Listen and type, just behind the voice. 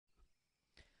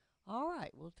All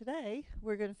right. Well, today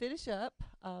we're going to finish up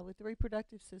with the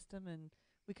reproductive system, and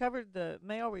we covered the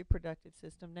male reproductive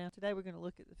system. Now, today we're going to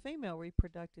look at the female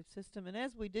reproductive system, and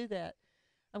as we do that,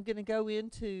 I'm going to go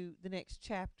into the next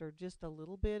chapter just a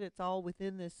little bit. It's all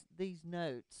within these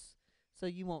notes, so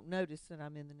you won't notice that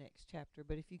I'm in the next chapter.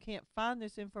 But if you can't find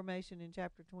this information in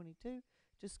chapter 22,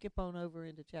 just skip on over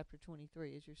into chapter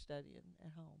 23 as you're studying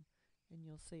at home, and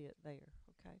you'll see it there.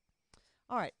 Okay.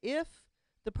 All right. If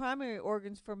the primary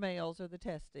organs for males are the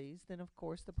testes, then of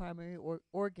course the primary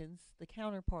organs, the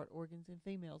counterpart organs in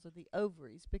females, are the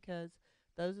ovaries, because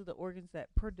those are the organs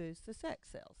that produce the sex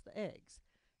cells, the eggs,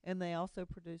 and they also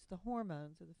produce the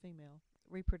hormones of the female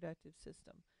reproductive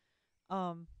system.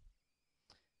 Um,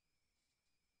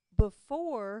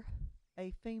 Before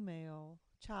a female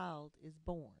child is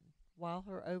born, while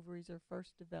her ovaries are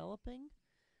first developing,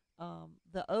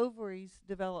 the ovaries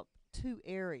develop two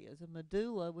areas: a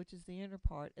medulla, which is the inner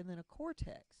part, and then a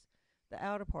cortex, the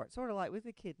outer part, sort of like with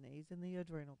the kidneys and the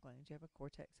adrenal glands. You have a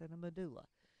cortex and a medulla.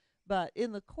 But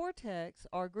in the cortex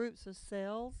are groups of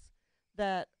cells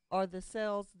that are the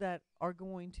cells that are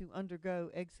going to undergo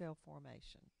egg cell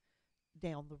formation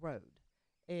down the road.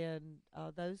 And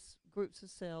those groups of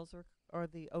cells are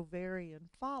the ovarian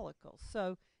follicles.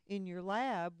 So in your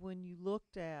lab, when you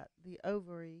looked at the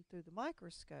ovary through the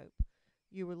microscope,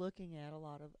 you were looking at a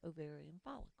lot of ovarian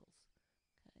follicles.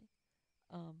 Okay.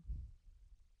 Um,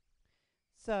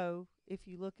 so if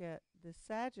you look at the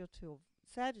sagittal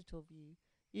view,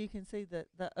 you can see that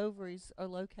the ovaries are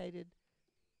located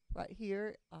right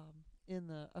here in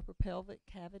the upper pelvic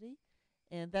cavity,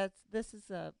 and this is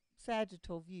a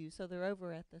sagittal view. So they're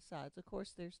over at the sides. Of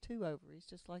course, there's two ovaries,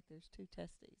 just like there's two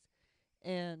testes,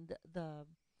 and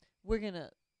we're gonna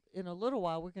in a little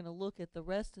while we're gonna look at the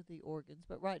rest of the organs,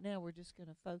 but right now we're just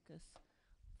gonna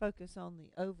focus on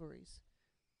the ovaries.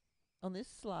 On this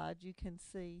slide, you can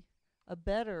see a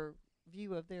better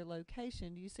view of their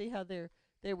location. Do you see how they're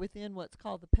within what's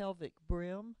called the pelvic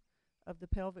brim of the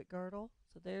pelvic girdle?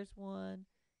 So there's one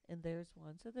and there's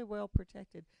one. So they're well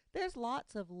protected. There's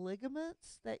lots of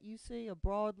ligaments that you see: a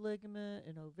broad ligament,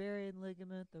 an ovarian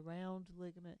ligament, the round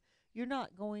ligament. You're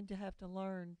not going to have to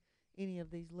learn any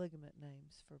of these ligament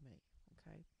names for me,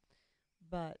 okay?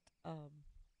 But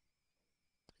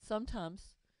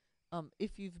sometimes,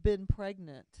 if you've been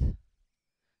pregnant,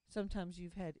 sometimes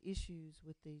you've had issues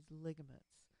with these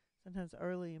ligaments. Sometimes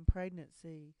early in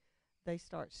pregnancy, they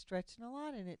start stretching a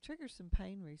lot, and it triggers some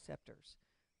pain receptors.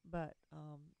 But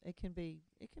it can be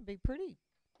pretty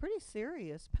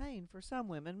serious pain for some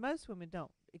women. Most women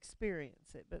don't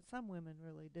experience it, but some women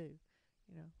really do.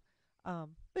 You know.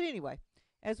 But anyway,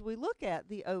 as we look at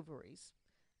the ovaries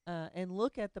and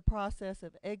look at the process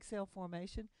of egg cell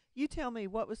formation, you tell me,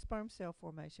 what was sperm cell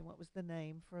formation? What was the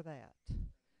name for that?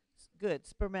 Good.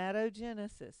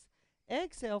 Spermatogenesis.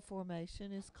 Egg cell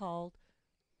formation is called,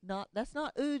 not that's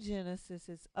not oogenesis,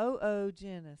 it's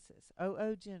oogenesis.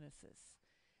 Oogenesis.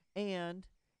 And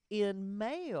in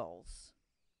males,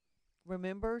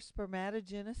 remember,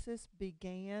 spermatogenesis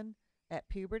began at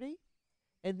puberty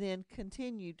and then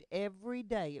continued every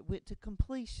day. It went to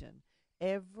completion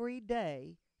every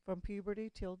day from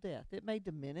puberty till death. It may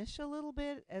diminish a little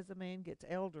bit as a man gets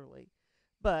elderly,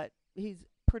 but he's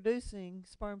producing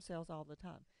sperm cells all the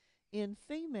time. In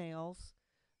females,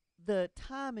 the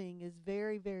timing is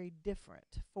very, very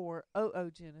different for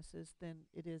oogenesis than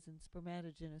it is in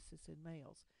spermatogenesis in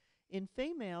males. In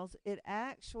females, it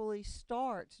actually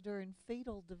starts during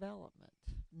fetal development,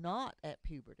 not at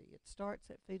puberty. It starts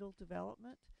at fetal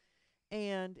development,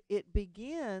 and it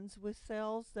begins with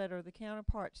cells that are the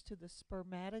counterparts to the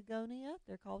spermatogonia.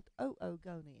 They're called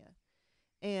oogonia.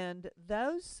 And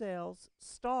those cells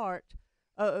start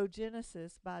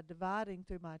oogenesis by dividing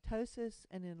through mitosis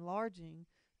and enlarging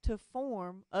to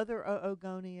form other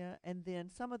oogonia, and then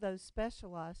some of those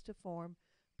specialize to form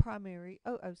primary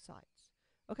oocytes.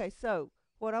 Okay, so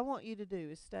what I want you to do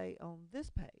is stay on this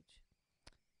page.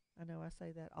 I know I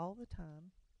say that all the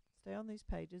time. Stay on these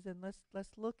pages, and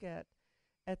let's look at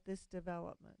this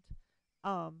development.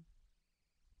 Um,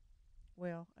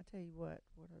 well, I tell you what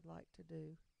I'd like to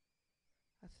do.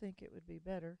 I think it would be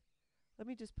better. Let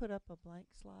me just put up a blank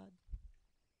slide.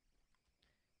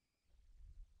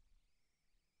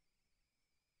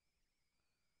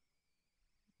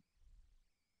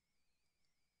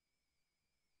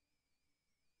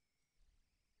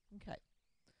 Okay,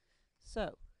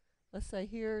 so let's say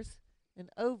here's an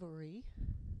ovary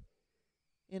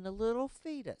in a little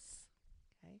fetus.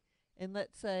 Okay, and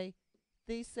let's say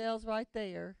these cells right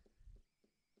there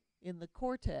in the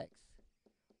cortex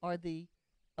are the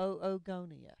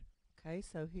oogonia. Okay,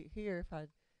 so here, if I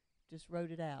just wrote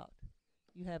it out,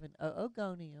 you have an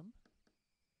oogonium,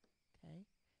 okay,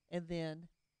 and then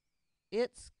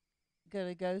it's going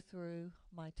to go through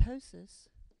mitosis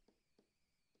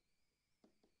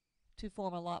to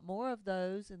form a lot more of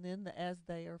those, and then as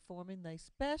they are forming, they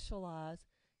specialize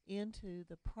into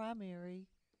the primary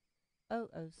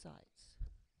oocytes.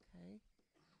 Okay.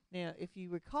 Now, if you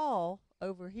recall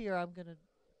over here, I'm going to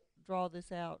draw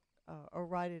this out or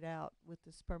write it out with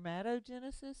the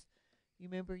spermatogenesis. You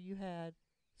remember you had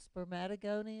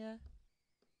spermatogonia,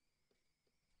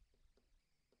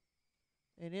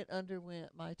 and it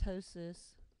underwent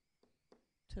mitosis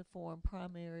to form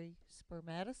primary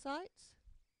spermatocytes.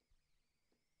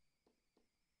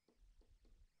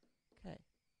 Okay.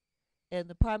 And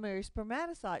the primary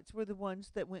spermatocytes were the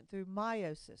ones that went through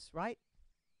meiosis, right?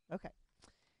 Okay.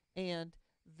 And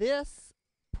this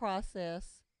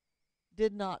process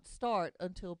did not start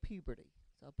until puberty.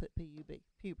 So I'll put PUB,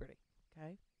 puberty,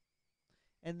 okay?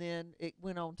 And then it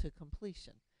went on to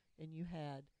completion. And you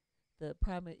had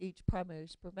each primary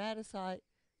spermatocyte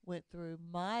went through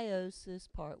meiosis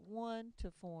part 1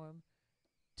 to form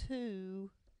 2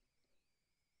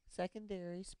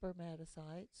 secondary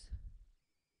spermatocytes.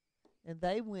 And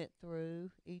they went through,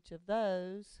 each of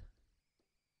those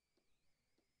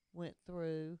went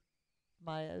through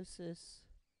meiosis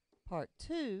part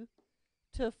 2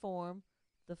 to form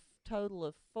the total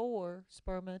of 4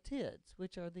 spermatids,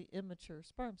 which are the immature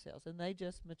sperm cells, and they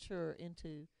just mature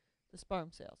into the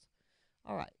sperm cells.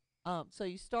 All right, so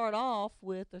you start off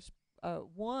with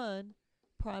one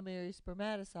primary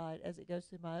spermatocyte. As it goes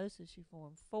through meiosis, you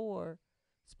form 4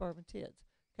 spermatids.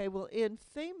 Okay, well, in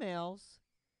females,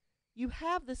 you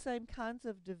have the same kinds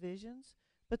of divisions,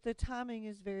 but the timing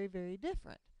is very, very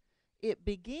different. It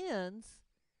begins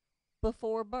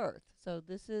before birth. So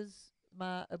this is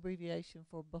my abbreviation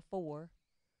for before.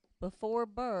 Before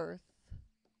birth,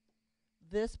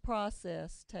 this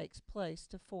process takes place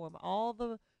to form all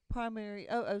the primary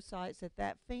oocytes that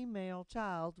that female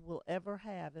child will ever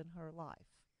have in her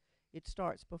life. It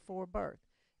starts before birth.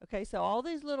 Okay, so all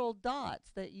these little dots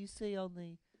that you see on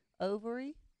the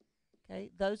ovary,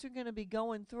 okay, those are going to be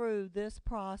going through this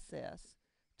process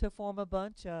to form a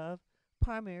bunch of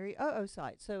primary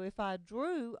oocytes. So if I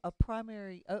drew a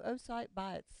primary oocyte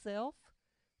by itself,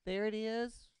 there it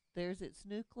is, there's its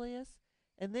nucleus,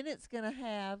 and then it's going to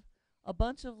have a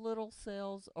bunch of little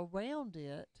cells around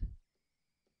it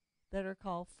that are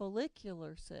called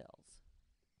follicular cells.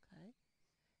 Okay?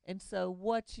 And so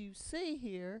what you see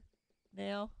here,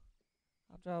 now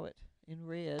I'll draw it in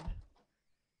red,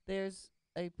 there's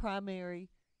a primary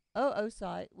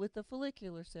oocyte with the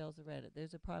follicular cells around it.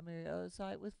 There's a primary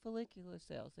oocyte with follicular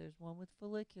cells. There's one with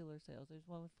follicular cells. There's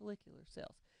one with follicular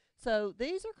cells. So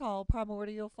these are called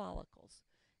primordial follicles.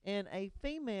 And a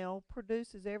female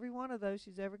produces every one of those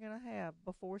she's ever going to have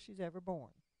before she's ever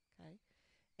born. Okay?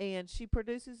 And she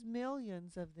produces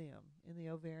millions of them in the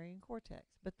ovarian cortex.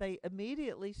 But they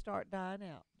immediately start dying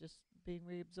out, just being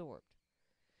reabsorbed.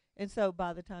 And so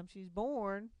by the time she's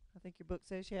born, I think your book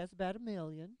says she has about 1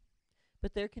 million.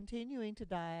 But they're continuing to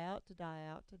die out, to die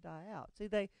out, to die out. See,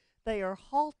 they are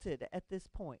halted at this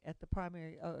point, at the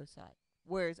primary oocyte.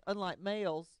 Whereas, unlike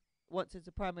males, once it's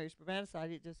a primary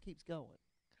spermatocyte, it just keeps going.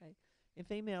 Okay, in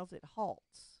females, it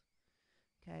halts.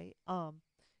 Okay,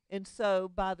 and so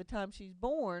by the time she's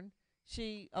born,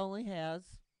 she only has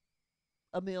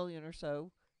 1 million or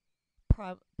so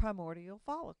primordial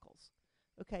follicles.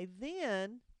 Okay,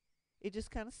 then it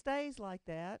just kind of stays like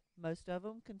that. Most of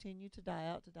them continue to die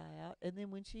out, and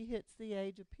then when she hits the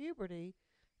age of puberty,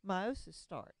 meiosis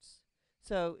starts.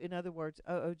 So, in other words,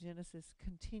 oogenesis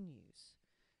continues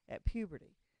at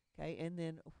puberty. Okay, and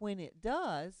then when it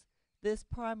does, this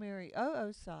primary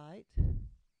oocyte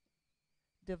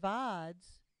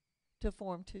divides to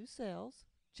form 2 cells,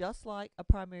 just like a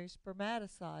primary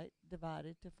spermatocyte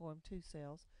divided to form 2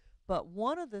 cells. But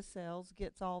one of the cells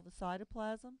gets all the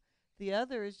cytoplasm. The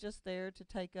other is just there to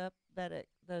take up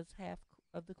those half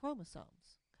of the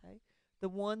chromosomes. Okay, the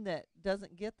one that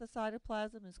doesn't get the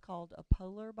cytoplasm is called a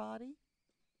polar body.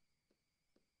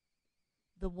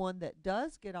 The one that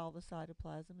does get all the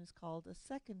cytoplasm is called a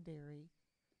secondary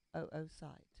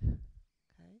oocyte.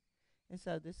 Okay, and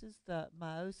so this is the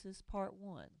meiosis part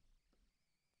 1,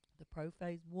 the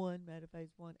prophase 1,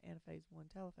 metaphase 1, anaphase 1,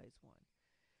 telophase 1,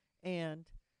 and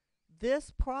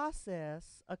this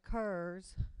process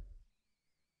occurs.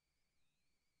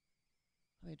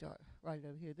 Let me write it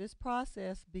over here. This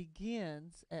process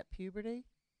begins at puberty,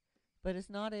 but it's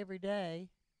not every day.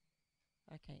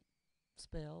 I can't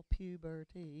spell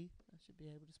puberty. I should be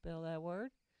able to spell that word.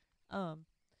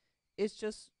 It's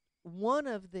just one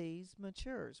of these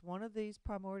matures. One of these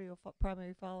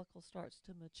primary follicles starts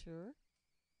to mature,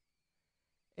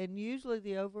 and usually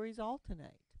the ovaries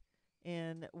alternate,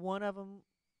 and one of them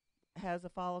has a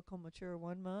follicle mature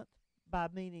 1 month. By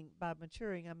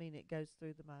maturing, I mean it goes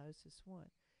through the meiosis one,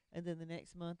 and then the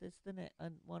next month it's the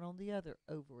one on the other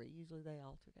ovary. Usually they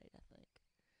alternate, I think,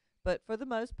 but for the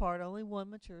most part, only one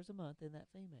matures a month in that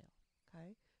female.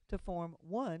 Okay, to form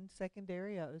one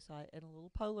secondary oocyte and a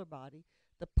little polar body.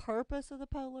 The purpose of the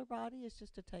polar body is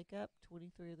just to take up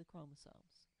 23 of the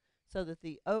chromosomes, so that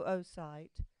the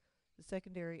oocyte, the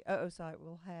secondary oocyte,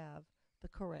 will have the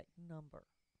correct number.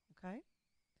 Okay,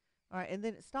 all right, and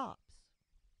then it stops.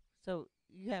 So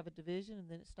you have a division and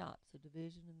then it stops, a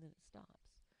division and then it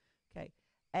stops. Okay,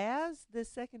 as this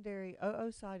secondary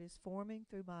oocyte is forming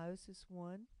through meiosis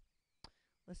one,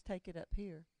 let's take it up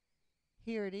here.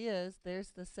 Here it is.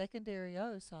 There's the secondary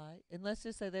oocyte, and let's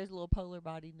just say there's a little polar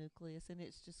body nucleus, and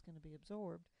it's just going to be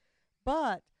absorbed.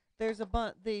 But there's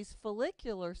these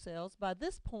follicular cells. By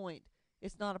this point,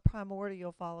 it's not a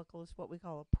primordial follicle. It's what we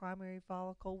call a primary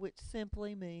follicle, which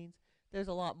simply means there's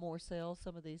a lot more cells.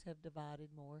 Some of these have divided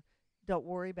more. Don't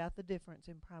worry about the difference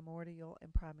in primordial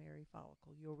and primary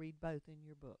follicle. You'll read both in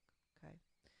your book, okay?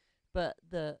 But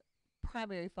the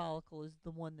primary follicle is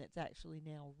the one that's actually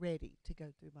now ready to go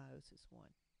through meiosis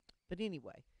one. But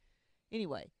anyway,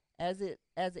 as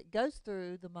it goes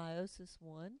through the meiosis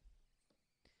one,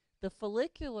 the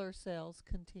follicular cells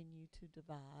continue to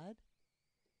divide.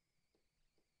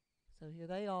 So here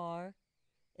they are,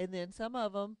 and then some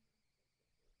of them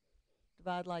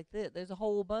divide like this. There's a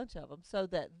whole bunch of them, so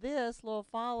that this little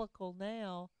follicle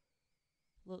now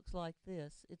looks like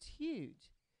this. It's huge.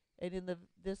 And in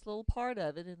this little part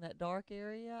of it, in that dark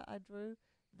area I drew,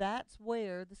 that's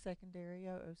where the secondary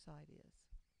oocyte is.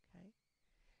 Okay,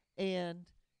 and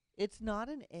it's not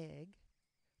an egg,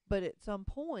 but at some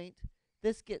point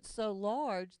this gets so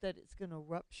large that it's going to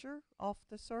rupture off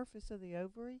the surface of the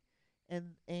ovary,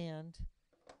 and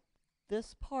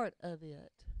this part of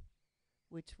it,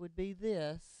 which would be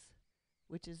this,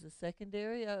 which is the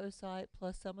secondary oocyte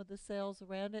plus some of the cells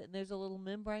around it, and there's a little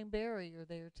membrane barrier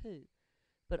there too.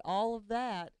 But all of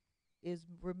that is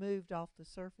removed off the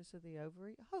surface of the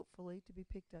ovary, hopefully to be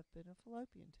picked up in a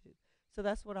fallopian tube. So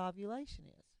that's what ovulation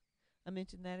is. I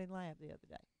mentioned that in lab the other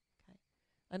day. Okay,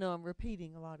 I know I'm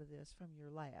repeating a lot of this from your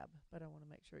lab, but I want to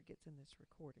make sure it gets in this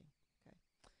recording. Okay,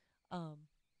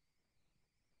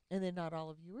 and then not all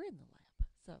of you were in the lab.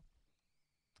 So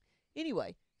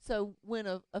anyway, so when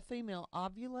a female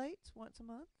ovulates once a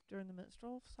month during the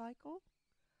menstrual cycle,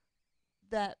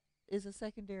 that is a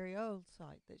secondary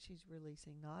oocyte that she's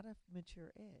releasing, not a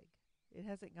mature egg. It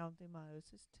hasn't gone through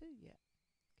meiosis 2 yet.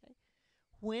 Okay,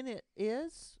 when it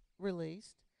is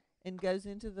released and goes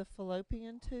into the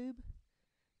fallopian tube,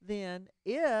 then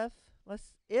if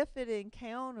it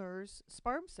encounters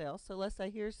sperm cells, so let's say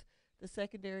here's the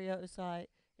secondary oocyte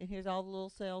and here's all the little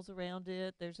cells around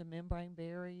it. There's a membrane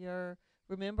barrier.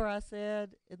 Remember I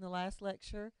said in the last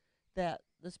lecture that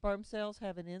the sperm cells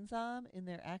have an enzyme in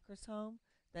their acrosome.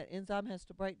 That enzyme has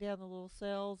to break down the little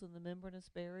cells in the membranous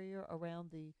barrier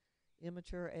around the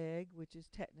immature egg, which is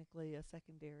technically a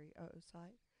secondary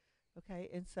oocyte. Okay,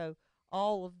 and so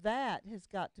all of that has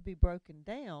got to be broken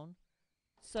down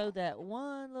so that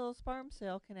one little sperm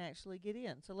cell can actually get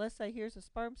in. So let's say here's a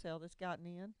sperm cell that's gotten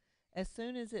in. As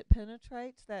soon as it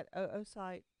penetrates that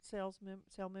oocyte cell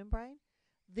membrane,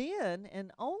 then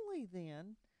and only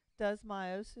then does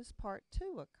meiosis part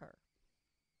 2 occur.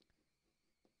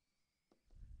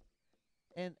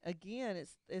 And again,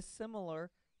 it's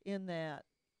similar in that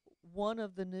one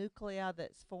of the nuclei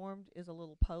that's formed is a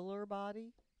little polar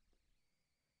body,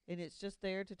 and it's just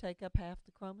there to take up half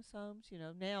the chromosomes. You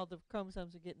know, now the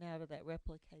chromosomes are getting out of that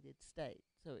replicated state,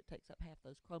 so it takes up half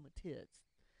those chromatids.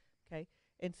 Okay,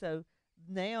 and so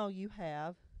now you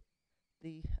have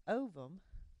the ovum.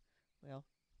 Well,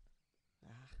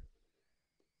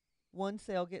 one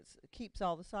cell keeps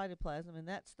all the cytoplasm, and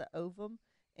that's the ovum.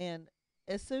 And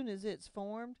as soon as it's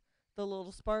formed, the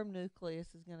little sperm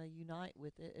nucleus is going to unite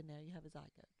with it, and now you have a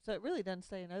zygote. So it really doesn't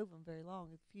stay in ovum very long,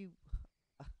 a few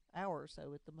hours or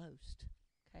so at the most.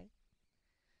 Okay.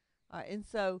 All right, and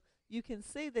so you can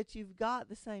see that you've got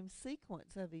the same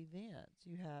sequence of events.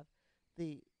 You have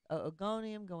the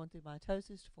oogonium going through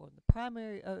mitosis to form the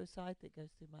primary oocyte that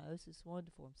goes through meiosis 1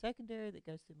 to form secondary, that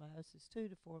goes through meiosis 2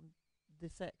 to form the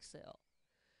sex cell.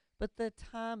 But the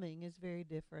timing is very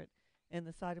different, and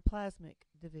the cytoplasmic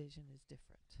division is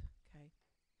different. Okay.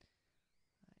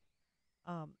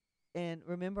 Right. And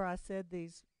remember I said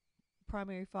these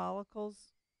primary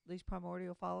follicles, these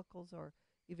primordial follicles are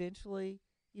eventually,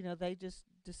 they just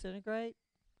disintegrate.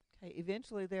 Okay.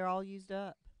 Eventually they're all used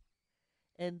up.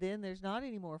 And then there's not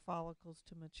any more follicles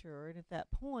to mature. And at that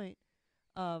point,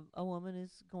 a woman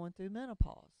is going through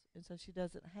menopause, and so she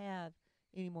doesn't have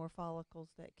any more follicles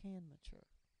that can mature.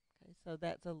 Okay, so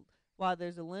that's a why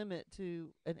there's a limit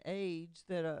to an age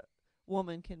that a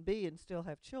woman can be and still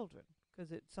have children,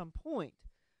 because at some point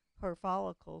her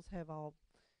follicles have all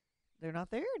they're not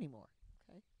there anymore.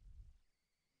 Okay,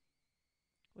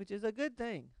 which is a good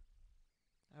thing.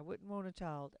 I wouldn't want a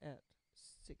child at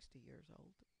 60 years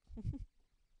old.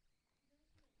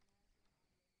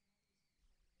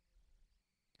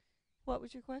 What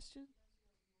was your question?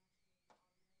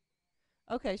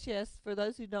 Okay, yes, for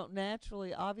those who don't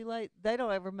naturally ovulate, they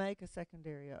don't ever make a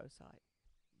secondary oocyte.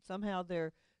 Somehow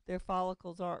their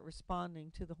follicles aren't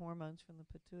responding to the hormones from the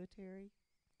pituitary.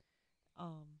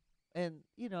 Um, and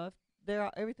if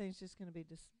everything's just going to be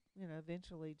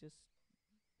eventually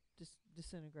just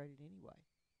disintegrated anyway.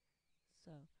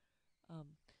 So, um,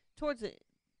 towards it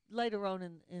later on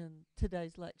in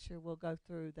today's lecture, we'll go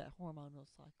through that hormonal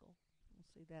cycle. We'll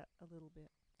see that a little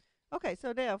bit. Okay,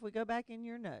 so now if we go back in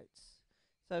your notes,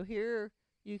 so here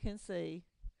you can see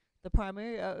the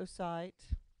primary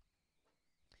oocyte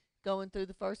going through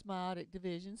the first meiotic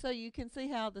division. So you can see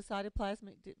how the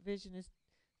cytoplasmic division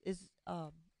is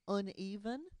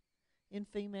uneven in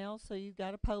females. So you've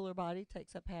got a polar body,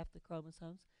 takes up half the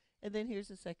chromosomes, and then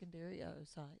here's a secondary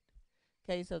oocyte.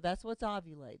 Okay, so that's what's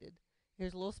ovulated.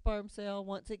 Here's a little sperm cell.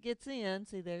 Once it gets in,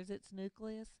 see there's its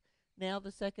nucleus. Now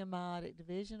the second meiotic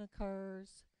division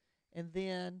occurs, and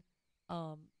then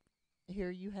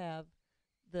here you have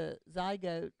the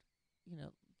zygote.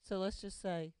 So let's just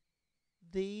say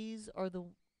these are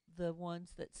the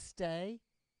ones that stay,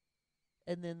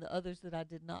 and then the others that I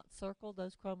did not circle,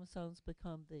 those chromosomes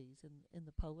become these in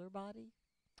the polar body.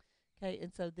 Okay,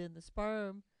 and so then the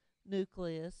sperm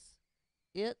nucleus,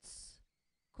 its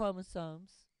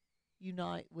chromosomes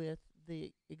unite with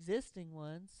the existing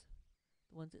ones,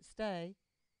 the ones that stay,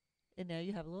 and now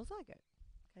you have a little zygote,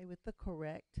 okay, with the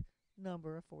correct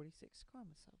number of 46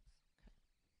 chromosomes. Okay.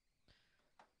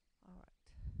 All right.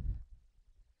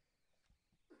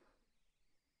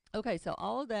 Okay, so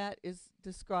all of that is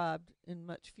described in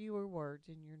much fewer words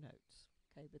in your notes.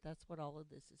 Okay, but that's what all of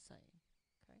this is saying.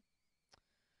 Okay.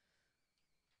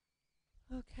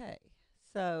 Okay,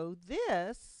 so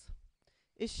this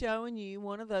is showing you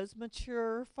one of those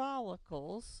mature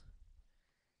follicles.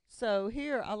 So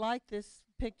here, I like this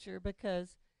picture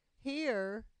because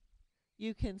here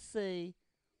you can see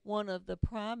one of the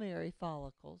primary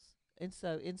follicles. And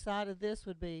so inside of this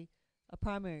would be a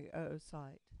primary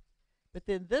oocyte. But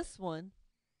then this one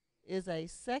is a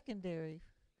secondary.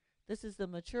 This is the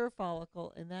mature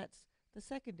follicle, and that's the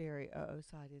secondary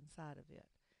oocyte inside of it.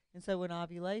 And so when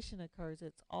ovulation occurs,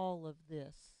 it's all of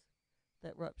this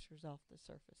that ruptures off the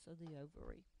surface of the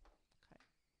ovary. Okay.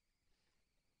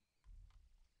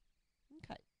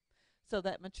 Okay. So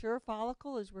that mature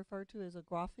follicle is referred to as a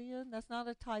Graafian. That's not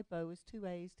a typo. It's two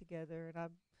A's together, and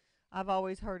I've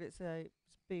always heard it say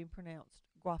it's being pronounced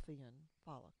Graafian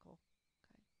follicle.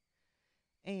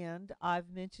 And I've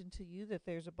mentioned to you that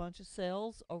there's a bunch of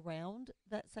cells around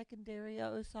that secondary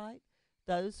oocyte.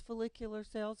 Those follicular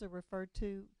cells are referred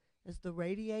to as the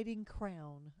radiating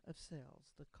crown of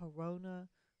cells, the corona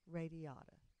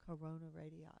radiata. Corona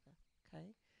radiata.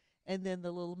 Okay? And then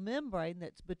the little membrane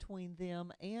that's between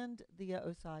them and the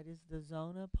oocyte is the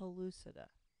zona pellucida.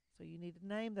 So you need to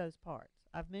name those parts.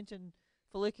 I've mentioned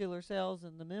follicular cells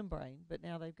in the membrane, but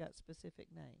now they've got specific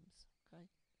names. Okay?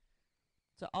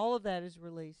 So all of that is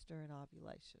released during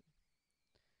ovulation.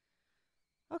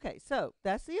 Okay, so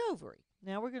that's the ovary.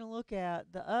 Now we're going to look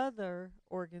at the other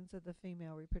organs of the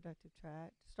female reproductive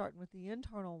tract, starting with the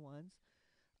internal ones.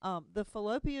 The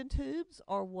fallopian tubes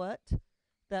are what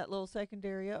that little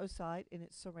secondary oocyte and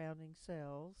its surrounding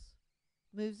cells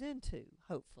moves into,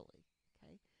 hopefully.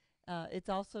 Okay, it's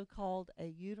also called a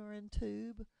uterine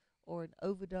tube or an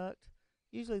oviduct.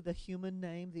 Usually the human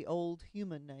name, the old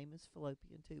human name, is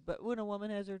fallopian tube. But when a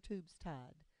woman has her tubes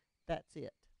tied, that's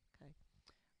it. Okay.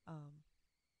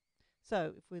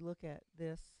 So if we look at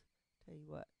this, tell you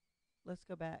what, let's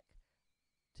go back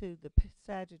to the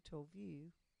sagittal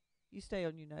view. You stay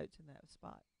on your notes in that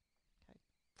spot. Okay.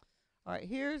 All right,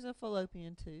 here's a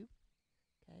fallopian tube.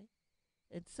 Okay.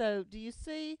 And so do you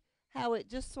see how it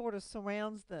just sort of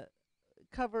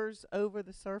covers over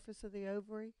the surface of the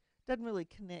ovary? Doesn't really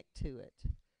connect to it,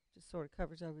 just sort of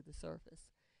covers over the surface.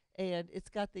 And it's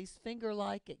got these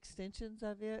finger-like extensions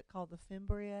of it called the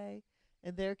fimbriae,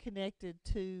 and they're connected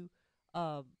to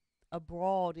a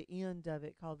broad end of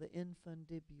it called the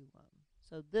infundibulum.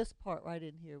 So this part right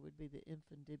in here would be the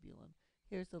infundibulum.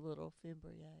 Here's the little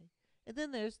fimbriae. And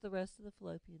then there's the rest of the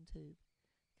fallopian tube.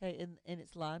 Okay, and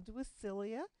it's lined with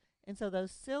cilia, and so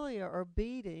those cilia are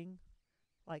beating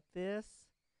like this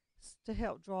to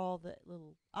help draw the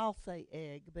little, I'll say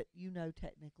egg, but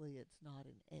technically it's not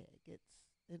an egg. It's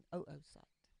an oocyte,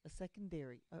 a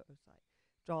secondary oocyte.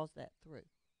 Draws that through.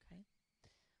 Okay.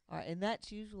 All right, and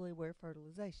that's usually where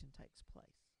fertilization takes place.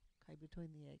 Okay, between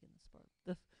the egg and the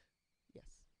sperm.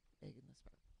 Yes, egg and the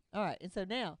sperm. All right, and so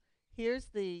now here's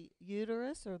the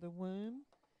uterus or the womb,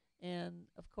 and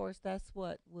of course that's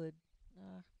what would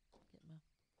get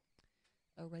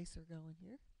my eraser going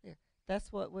here. There,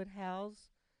 that's what would house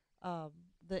um,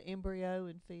 the embryo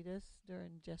and fetus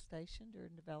during gestation,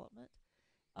 during development.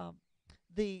 Um,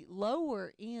 the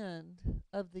lower end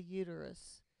of the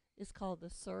uterus is called the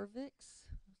cervix,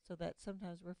 so that's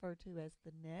sometimes referred to as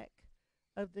the neck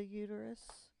of the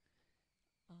uterus.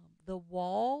 The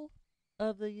wall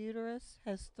of the uterus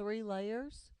has three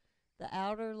layers. The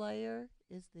outer layer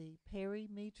is the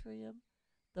perimetrium,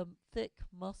 the thick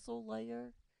muscle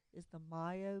layer is the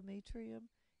myometrium,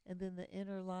 and then the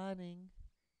inner lining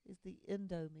is the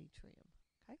endometrium.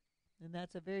 Okay? And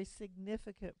that's a very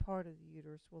significant part of the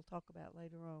uterus we'll talk about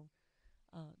later on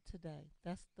today.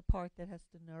 That's the part that has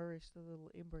to nourish the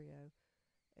little embryo,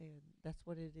 and that's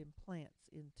what it implants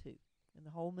into. And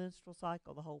the whole menstrual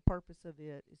cycle, the whole purpose of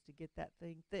it is to get that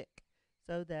thing thick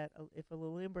so that if a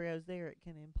little embryo is there, it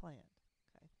can implant.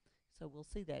 Okay, so we'll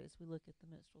see that as we look at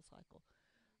the menstrual cycle.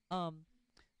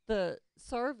 The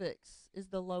cervix is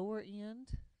the lower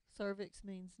end. Cervix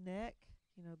means neck,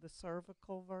 the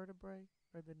cervical vertebrae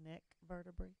or the neck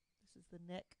vertebrae. This is the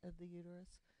neck of the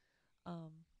uterus.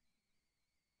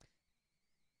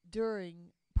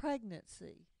 During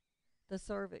pregnancy, the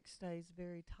cervix stays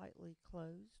very tightly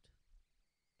closed.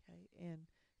 Okay, and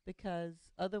because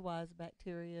otherwise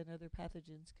bacteria and other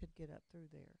pathogens could get up through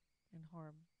there and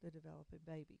harm the developing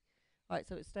baby. All right,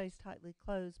 so it stays tightly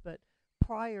closed, but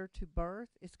prior to birth,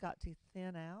 it's got to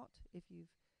thin out. If you've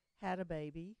had a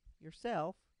baby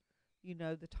yourself, you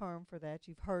know the term for that.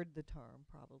 You've heard the term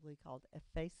probably called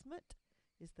effacement,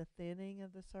 is the thinning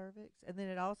of the cervix. And then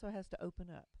it also has to open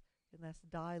up, and that's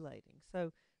dilating.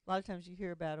 So a lot of times you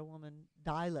hear about a woman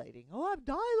dilating. Oh, I've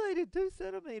dilated 2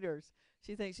 centimeters.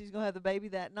 She thinks she's going to have the baby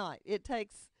that night. It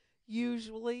takes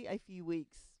usually a few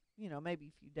weeks, maybe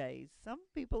a few days. Some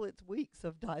people it's weeks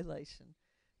of dilation.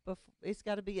 It's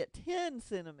got to be at 10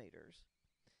 centimeters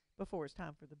before it's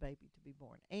time for the baby to be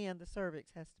born. And the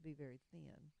cervix has to be very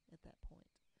thin at that point.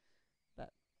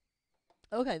 But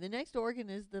okay, the next organ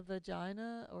is the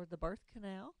vagina or the birth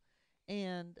canal.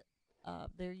 And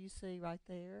there you see right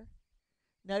there.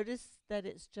 Notice that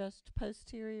it's just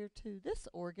posterior to this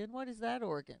organ. What is that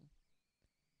organ?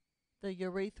 The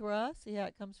urethra. See how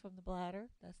it comes from the bladder?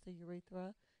 That's the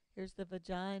urethra. Here's the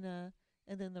vagina,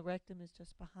 and then the rectum is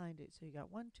just behind it. So you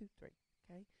got 1, 2, 3.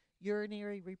 Okay,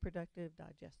 urinary, reproductive,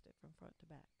 digestive, from front to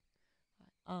back.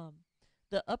 Right.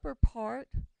 The upper part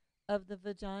of the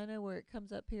vagina, where it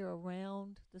comes up here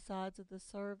around the sides of the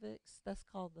cervix, that's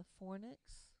called the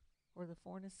fornix or the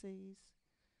fornices.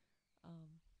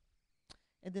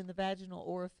 And then the vaginal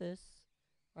orifice,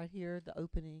 right here, the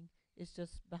opening, is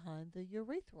just behind the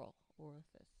urethral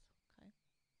orifice. Okay.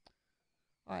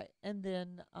 All right, and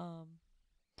then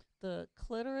the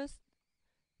clitoris,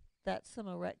 that's some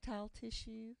erectile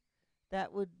tissue.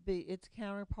 That would be its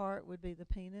counterpart would be the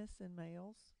penis in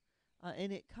males,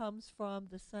 and it comes from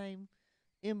the same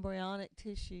embryonic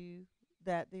tissue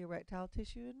that the erectile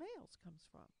tissue in males comes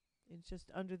from. It's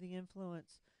just under the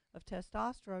influence of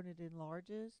testosterone, it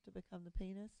enlarges to become the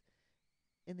penis.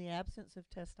 In the absence of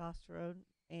testosterone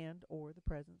and or the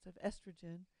presence of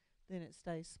estrogen, then it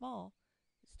stays small.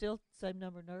 It's still the same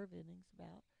number of nerve endings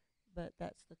about, but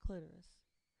that's the clitoris.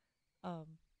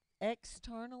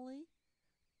 Externally,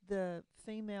 the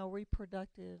female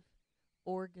reproductive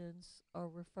organs are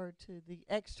referred to, the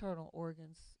external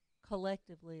organs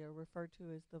collectively are referred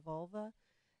to as the vulva.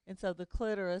 And so the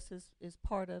clitoris is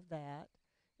part of that.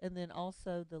 And then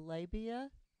also the labia,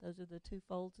 those are the 2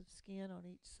 folds of skin on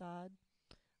each side.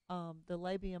 The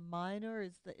labia minor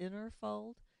is the inner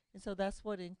fold, and so that's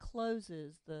what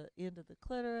encloses the end of the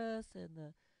clitoris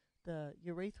and the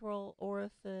urethral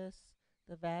orifice,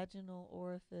 the vaginal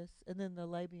orifice, and then the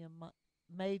labia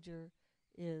major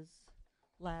is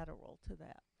lateral to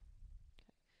that.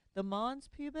 Okay. The mons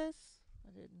pubis,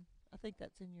 I think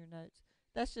that's in your notes.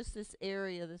 That's just this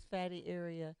area, this fatty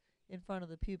area in front of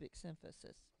the pubic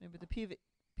symphysis. Remember, the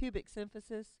pubic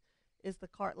symphysis is the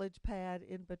cartilage pad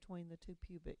in between the 2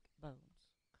 pubic bones.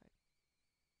 Okay.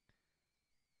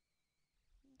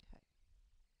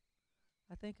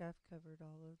 I think I've covered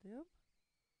all of them.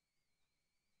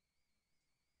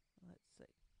 Let's see.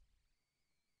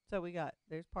 So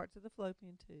there's parts of the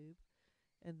fallopian tube,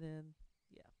 and then,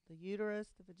 the uterus,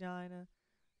 the vagina,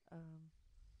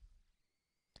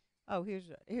 Oh,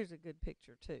 here's a good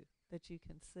picture too that you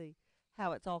can see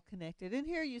how it's all connected. And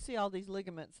here you see all these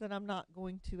ligaments that I'm not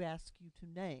going to ask you to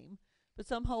name, but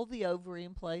some hold the ovary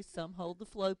in place, some hold the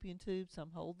fallopian tube,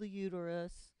 some hold the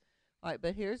uterus. All right,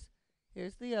 but here's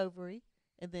the ovary,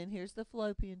 and then here's the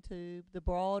fallopian tube. The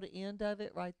broad end of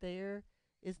it right there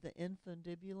is the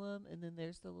infundibulum, and then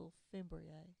there's the little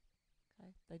fimbriae.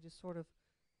 Okay, they just sort of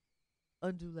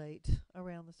undulate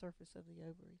around the surface of the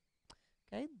ovary.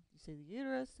 Okay, you see the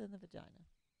uterus and the vagina.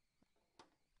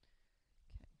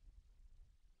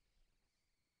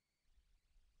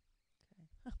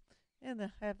 Okay. And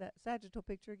I have that sagittal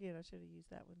picture again. I should have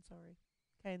used that one. Sorry.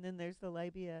 Okay, and then there's the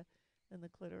labia and the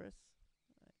clitoris.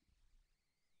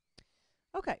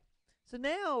 Right. Okay, so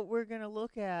now we're going to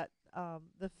look at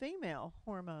the female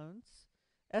hormones,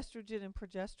 estrogen and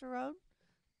progesterone,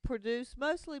 produced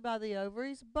mostly by the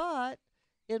ovaries, but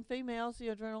in females, the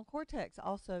adrenal cortex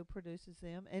also produces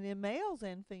them, and in males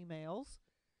and females,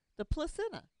 the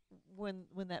placenta. When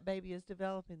that baby is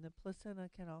developing, the placenta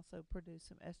can also produce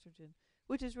some estrogen,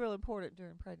 which is real important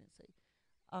during pregnancy.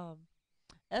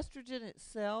 Estrogen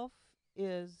itself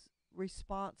is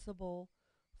responsible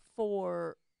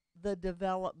for the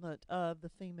development of the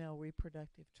female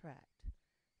reproductive tract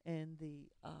and the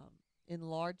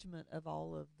enlargement of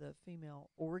all of the female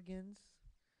organs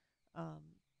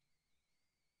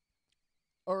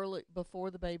early before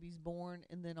the baby's born,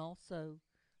 and then also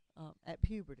at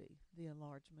puberty, the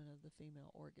enlargement of the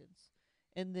female organs.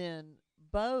 And then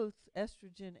both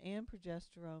estrogen and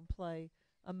progesterone play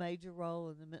a major role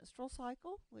in the menstrual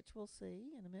cycle, which we'll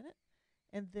see in a minute.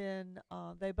 And then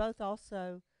they both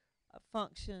also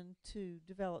function to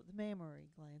develop the mammary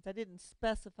glands. I didn't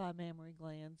specify mammary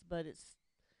glands, but it's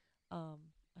I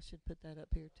should put that up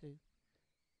here too.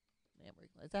 Mammary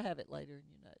glands. I have it later in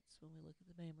your notes when we look at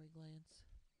the mammary glands.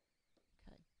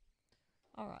 Okay.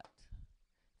 All right.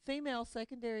 Female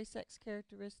secondary sex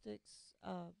characteristics.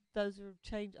 Those are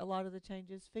a lot of the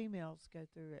changes females go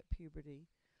through at puberty,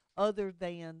 other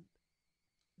than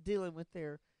dealing with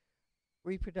their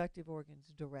reproductive organs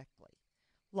directly,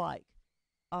 like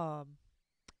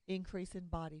increase in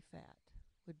body fat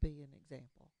would be an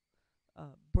example.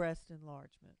 Breast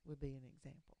enlargement would be an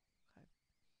example. Okay.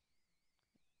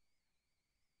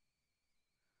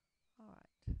 All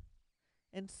right.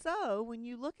 And so when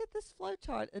you look at this flow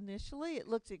chart initially, it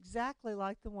looks exactly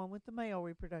like the one with the male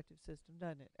reproductive system,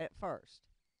 doesn't it, at first?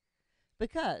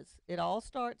 Because it all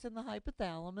starts in the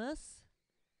hypothalamus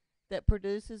that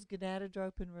produces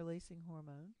gonadotropin releasing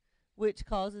hormone, which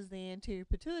causes the anterior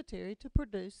pituitary to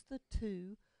produce the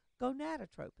two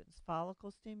gonadotropins,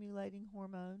 follicle stimulating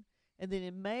hormone, and then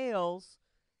in males,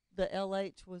 the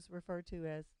LH was referred to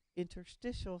as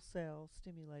interstitial cell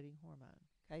stimulating hormone.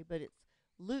 Okay, but it's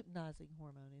luteinizing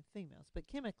hormone in females, but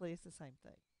chemically it's the same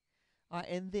thing. All right,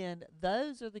 and then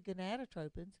those are the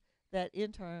gonadotropins that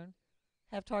in turn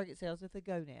have target cells with the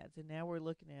gonads, and now we're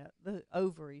looking at the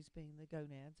ovaries being the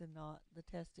gonads and not the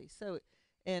testes. So,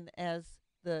 and as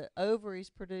the ovaries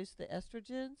produce the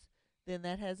estrogens, then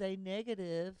that has a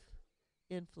negative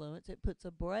influence. It puts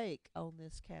a brake on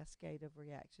this cascade of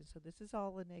reactions. So this is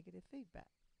all a negative feedback.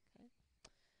 Okay.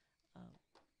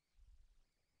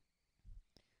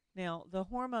 Now, the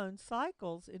hormone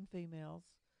cycles in females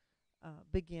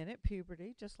begin at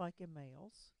puberty, just like in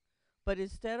males. But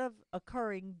instead of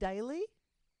occurring daily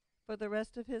for the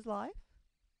rest of his life,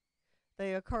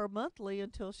 they occur monthly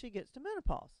until she gets to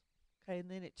menopause. Okay, and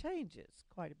then it changes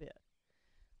quite a bit.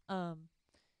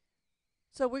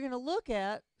 So we're going to look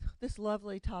at this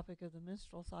lovely topic of the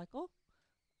menstrual cycle,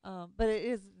 but it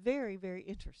is very, very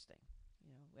interesting.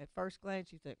 You know, at first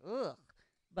glance you think, ugh,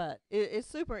 but it's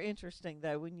super interesting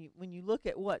though when you look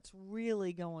at what's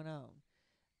really going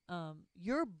on.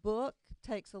 Your book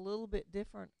takes a little bit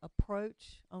different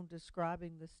approach on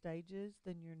describing the stages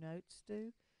than your notes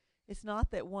do. It's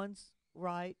not that one's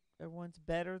right or one's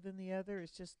better than the other.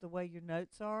 It's just the way your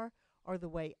notes are or the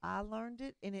way I learned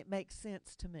it, and it makes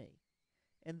sense to me.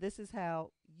 And this is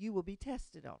how you will be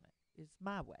tested on it, is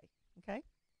my way. Okay?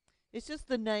 It's just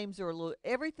the names are a little,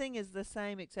 everything is the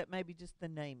same except maybe just the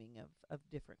naming of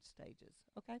different stages.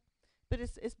 Okay? But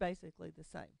it's basically the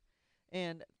same.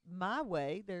 And my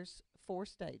way, there's 4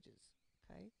 stages.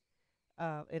 Okay?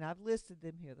 And I've listed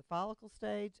them here: the follicle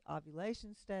stage,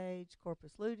 ovulation stage,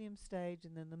 corpus luteum stage,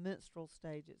 and then the menstrual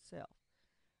stage itself.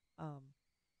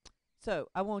 So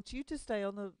I want you to stay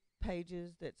on the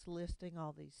pages that's listing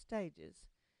all these stages,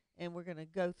 and we're going to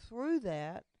go through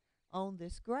that on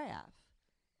this graph.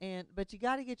 But you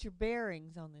got to get your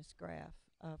bearings on this graph.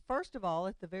 First of all,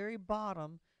 at the very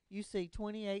bottom, you see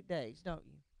 28 days, don't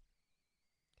you?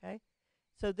 Okay?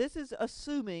 So this is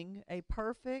assuming a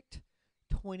perfect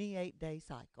 28-day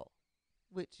cycle,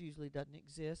 which usually doesn't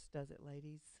exist, does it,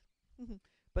 ladies?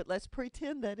 But let's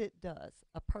pretend that it does.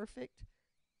 A perfect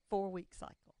 4-week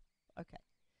cycle. Okay.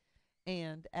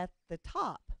 And at the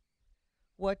top,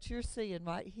 what you're seeing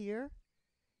right here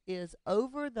is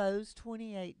over those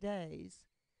 28 days,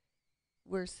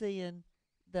 we're seeing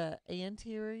the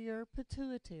anterior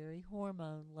pituitary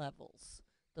hormone levels,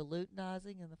 the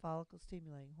luteinizing and the follicle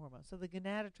stimulating hormone. So the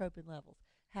gonadotropin levels,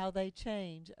 how they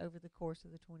change over the course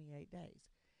of the 28 days.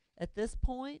 At this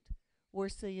point, we're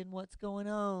seeing what's going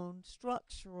on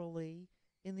structurally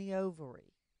in the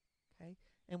ovary. Okay?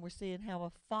 And we're seeing how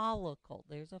a follicle,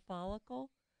 there's a follicle,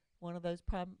 one of those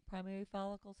primary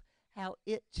follicles, how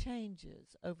it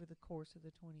changes over the course of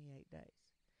the 28 days.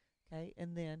 Okay?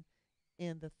 And then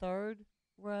in the third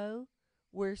row,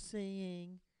 we're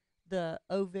seeing the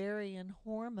ovarian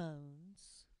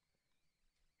hormones,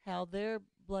 how their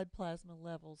blood plasma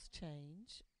levels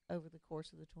change over the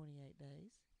course of the 28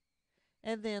 days.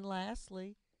 And then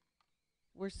lastly,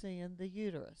 we're seeing the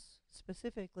uterus,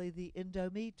 specifically the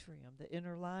endometrium, the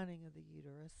inner lining of the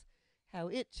uterus, how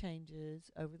it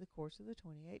changes over the course of the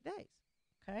 28 days.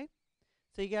 Okay?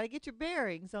 So you got to get your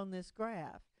bearings on this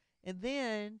graph. And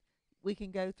then we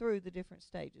can go through the different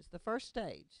stages. The first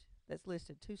stage that's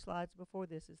listed 2 slides before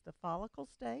this is the follicle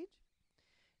stage.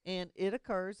 And it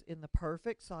occurs in the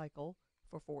perfect cycle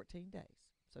for 14 days.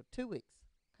 So 2 weeks.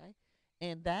 Okay?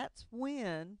 And that's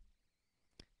when,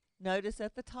 notice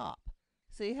at the top,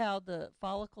 see how the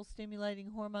follicle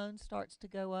stimulating hormone starts to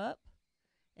go up?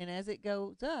 And as it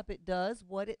goes up, it does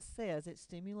what it says. It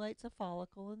stimulates a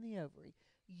follicle in the ovary,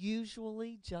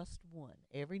 usually just one.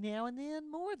 Every now and then,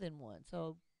 more than one.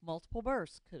 So multiple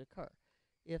births could occur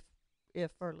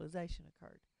if fertilization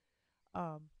occurred.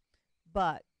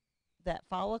 But that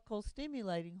follicle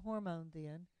stimulating hormone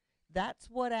then, that's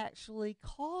what actually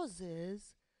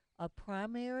causes a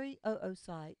primary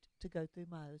oocyte to go through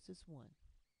meiosis 1,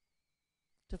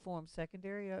 to form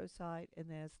secondary oocyte, and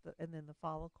then the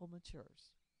follicle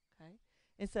matures. Okay?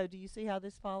 And so do you see how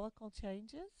this follicle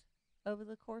changes over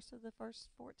the course of the first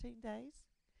 14 days?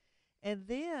 And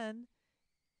then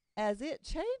as it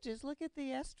changes, look at the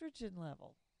estrogen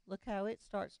level. Look how it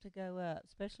starts to go up,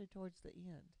 especially towards the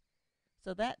end.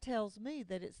 So that tells me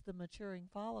that it's the maturing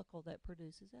follicle that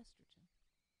produces estrogen.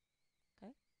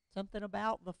 Okay? Something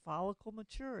about the follicle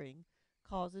maturing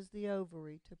causes the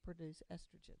ovary to produce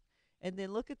estrogen. And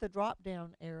then look at the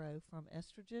drop-down arrow from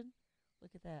estrogen.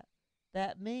 Look at that.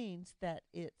 That means that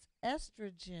it's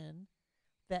estrogen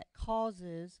that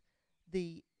causes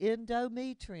the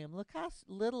endometrium. Look how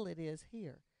little it is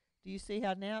here. Do you see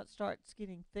how now it starts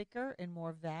getting thicker and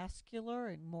more vascular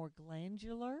and more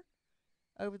glandular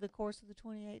over the course of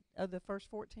the first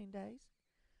 14 days?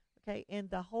 Okay, and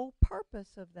the whole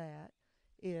purpose of that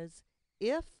is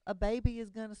if a baby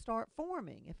is going to start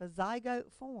forming, if a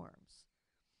zygote forms,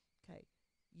 okay,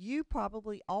 you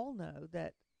probably all know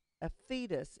that a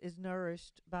fetus is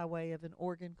nourished by way of an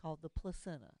organ called the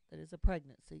placenta, that is a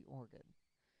pregnancy organ.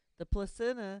 The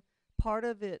placenta, part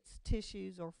of its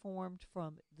tissues are formed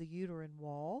from the uterine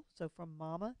wall, so from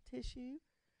mama tissue,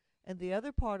 and the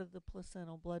other part of the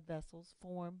placental blood vessels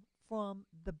form from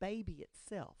the baby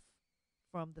itself,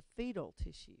 from the fetal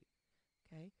tissue.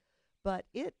 Okay? But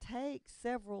it takes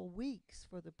several weeks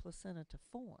for the placenta to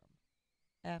form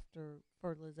after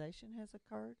fertilization has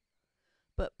occurred.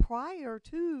 But prior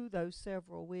to those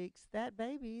several weeks, that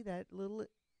baby, that little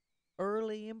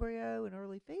early embryo and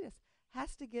early fetus,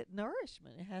 has to get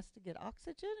nourishment. It has to get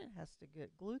oxygen. It has to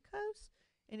get glucose.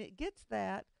 And it gets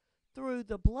that through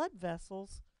the blood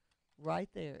vessels right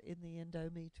there in the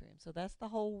endometrium. So that's the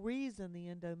whole reason the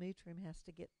endometrium has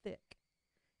to get thick.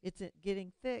 It's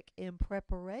getting thick in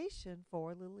preparation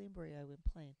for little embryo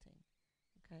implanting.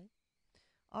 Okay?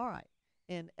 All right.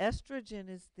 And estrogen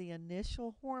is the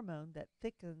initial hormone that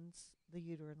thickens the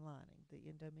uterine lining, the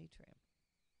endometrium.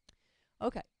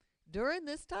 Okay. During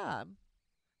this time,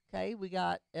 okay, we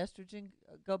got estrogen.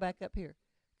 Go back up here.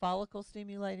 Follicle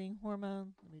stimulating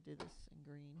hormone. Let me do this in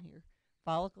green here.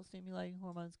 Follicle stimulating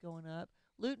hormones going up.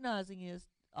 Luteinizing is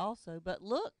also. But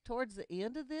look, towards the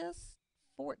end of this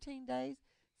 14 days,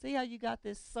 see how you got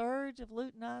this surge of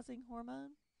luteinizing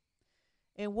hormone?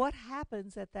 And what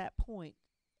happens at that point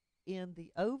in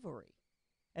the ovary?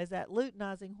 As that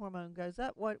luteinizing hormone goes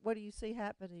up, what do you see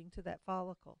happening to that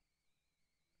follicle?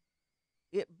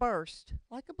 It bursts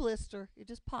like a blister. It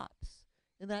just pops.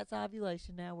 And that's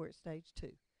ovulation. Now we're at stage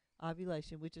 2.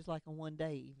 Ovulation, which is like a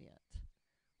one-day event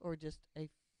or just a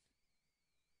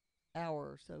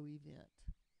hour or so event.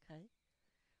 Okay?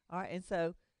 All right, and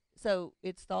so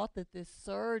it's thought that this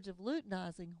surge of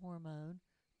luteinizing hormone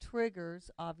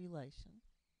triggers ovulation.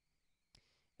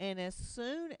 And as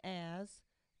soon as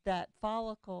that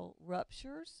follicle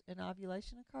ruptures and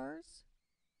ovulation occurs,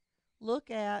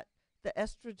 look at the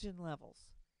estrogen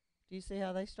levels. Do you see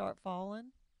how they start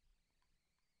falling?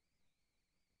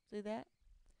 See that?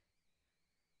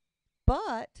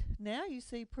 But now you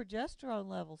see progesterone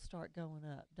levels start going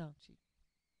up, don't you?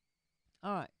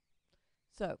 All right.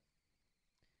 So,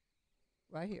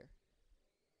 right here.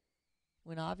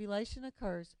 When ovulation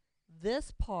occurs,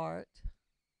 this part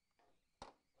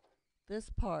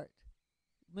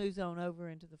moves on over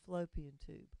into the fallopian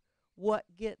tube. What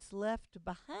gets left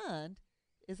behind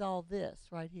is all this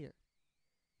right here.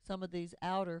 Some of these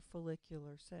outer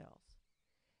follicular cells.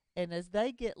 And as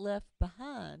they get left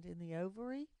behind in the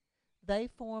ovary, they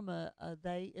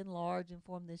they enlarge and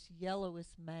form this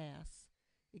yellowish mass.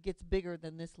 It gets bigger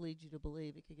than this leads you to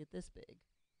believe. It could get this big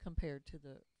compared to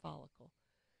the follicle.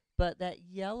 But that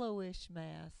yellowish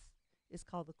mass is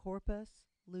called the corpus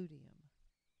luteum.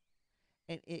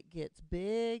 And it gets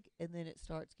big and then it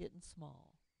starts getting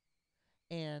small.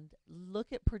 And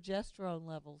look at progesterone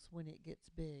levels when it gets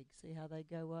big. See how they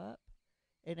go up?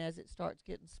 And as it starts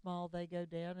getting small, they go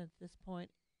down. And at this point,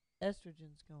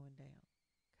 estrogen's going down.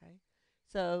 Okay?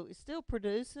 So it's still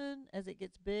producing, as it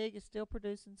gets big, it's still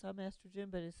producing some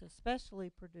estrogen, but it's especially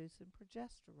producing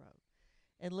progesterone.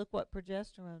 And look what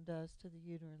progesterone does to the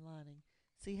uterine lining.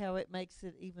 See how it makes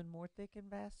it even more thick and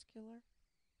vascular?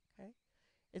 Okay?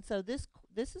 And so this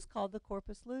is called the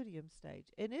corpus luteum stage,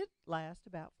 and it lasts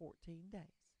about 14 days.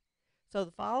 So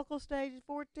the follicle stage is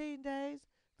 14 days,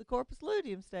 the corpus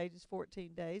luteum stage is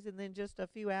 14 days, and then just a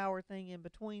few hour thing in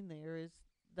between there is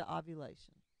the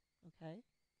ovulation. Okay?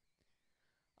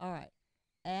 All right.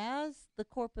 As the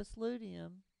corpus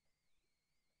luteum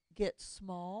gets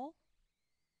small,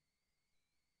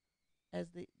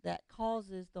 that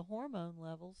causes the hormone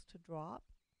levels to drop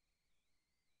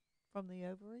from the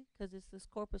ovary, because it's this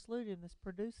corpus luteum that's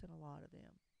producing a lot of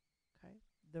them. Okay?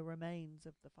 The remains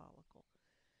of the follicle.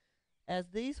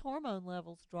 As these hormone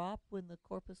levels drop when the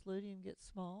corpus luteum gets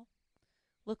small,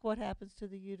 look what happens to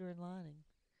the uterine lining.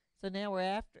 So now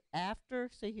we're after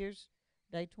see, here's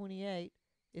day 28,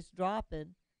 it's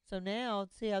dropping. So now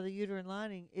see how the uterine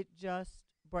lining, it just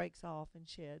breaks off and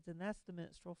sheds, and that's the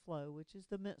menstrual flow, which is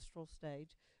the menstrual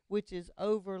stage, which is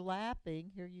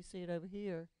overlapping. Here you see it over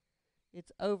here.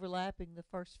 It's overlapping the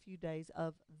first few days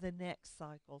of the next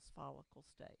cycle's follicle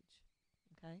stage.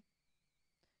 Okay?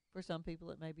 For some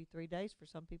people it may be 3 days. For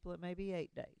some people it may be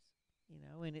 8 days.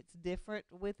 And it's different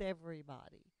with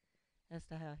everybody as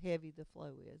to how heavy the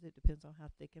flow is. It depends on how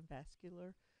thick and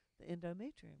vascular the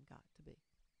endometrium got to be.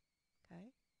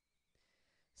 Okay?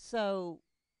 So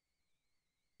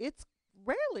it's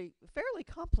fairly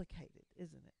complicated,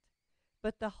 isn't it?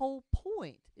 But the whole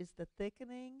point is the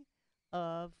thickening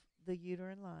of the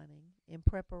uterine lining in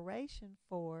preparation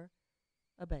for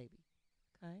a baby.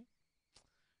 Okay?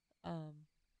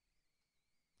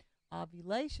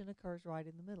 Ovulation occurs right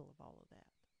in the middle of all of that.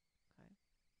 Okay?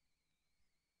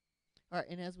 All right,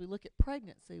 and as we look at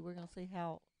pregnancy, we're going to see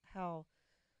how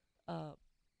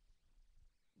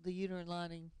the uterine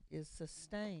lining is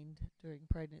sustained during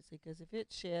pregnancy, because if it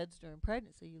sheds during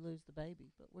pregnancy, you lose the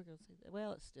baby. But we're going to see that.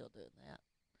 Well, it's still doing that.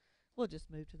 We'll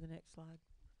just move to the next slide.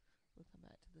 We'll come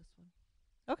back to this one.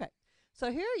 Okay,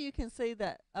 so here you can see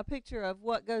that a picture of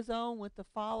what goes on with the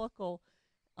follicle,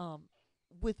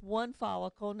 with one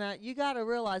follicle. Now, you got to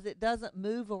realize it doesn't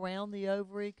move around the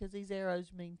ovary, because these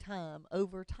arrows mean time,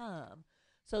 over time.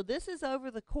 So this is over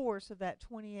the course of that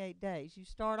 28 days. You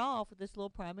start off with this little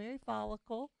primary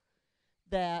follicle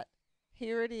that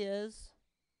here it is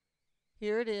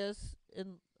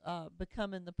in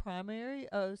becoming the primary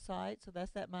oocyte. So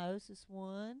that's that meiosis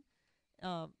 1.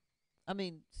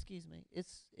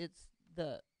 It's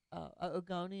the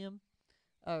ogonium,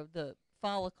 or the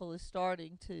follicle is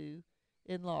starting to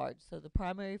enlarge. So the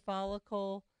primary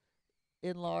follicle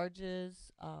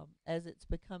enlarges as it's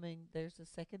becoming, there's a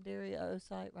secondary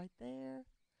oocyte right there.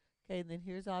 Okay, and then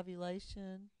here's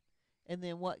ovulation. And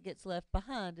then what gets left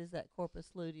behind is that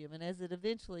corpus luteum. And as it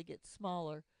eventually gets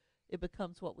smaller, it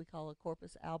becomes what we call a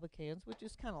corpus albicans, which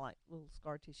is kind of like little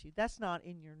scar tissue. That's not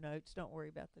in your notes. Don't worry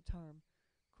about the term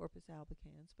corpus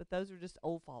albicans. But those are just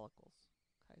old follicles,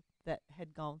 okay, that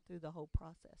had gone through the whole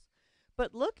process.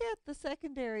 But look at the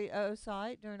secondary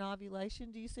oocyte during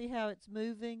ovulation. Do you see how it's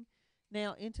moving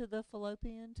now into the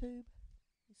fallopian tube?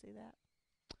 You see that?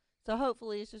 So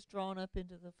hopefully it's just drawn up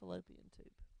into the fallopian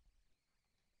tube.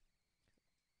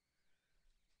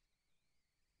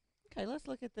 Okay, let's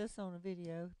look at this on a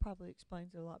video. Probably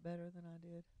explains it a lot better than I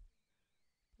did.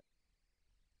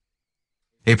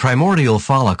 A primordial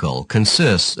follicle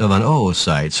consists of an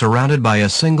oocyte surrounded by a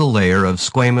single layer of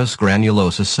squamous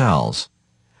granulosa cells.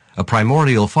 A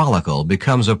primordial follicle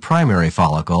becomes a primary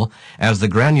follicle as the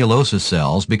granulosa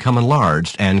cells become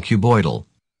enlarged and cuboidal.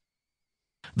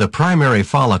 The primary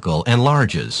follicle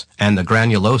enlarges and the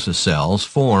granulosa cells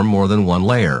form more than one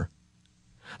layer.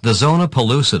 The zona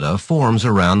pellucida forms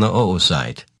around the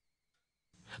oocyte.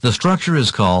 The structure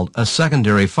is called a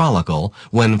secondary follicle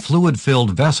when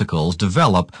fluid-filled vesicles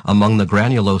develop among the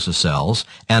granulosa cells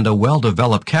and a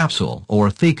well-developed capsule, or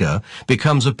theca,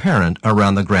 becomes apparent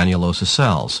around the granulosa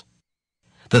cells.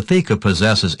 The theca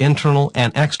possesses internal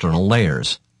and external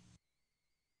layers.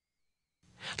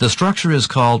 The structure is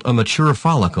called a mature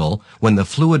follicle when the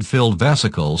fluid-filled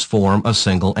vesicles form a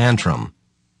single antrum.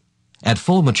 At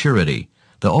full maturity,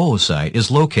 the oocyte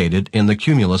is located in the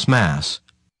cumulus mass.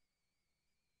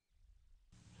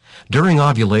 During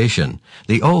ovulation,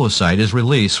 the oocyte is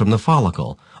released from the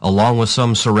follicle, along with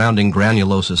some surrounding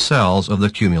granulosa cells of the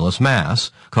cumulus mass,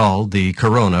 called the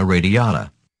corona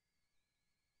radiata.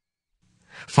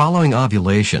 Following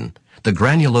ovulation, the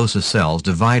granulosa cells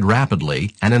divide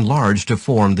rapidly and enlarge to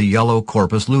form the yellow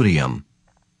corpus luteum.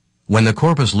 When the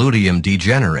corpus luteum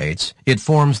degenerates, it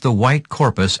forms the white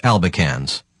corpus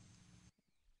albicans.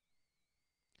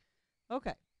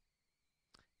 Okay.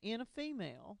 In a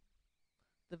female,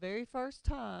 the very first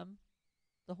time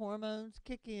the hormones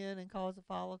kick in and cause a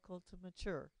follicle to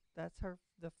mature. That's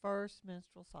the first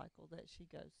menstrual cycle that she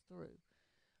goes through.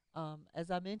 As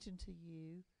I mentioned to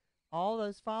you, all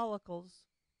those follicles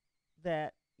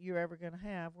that you're ever going to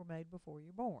have were made before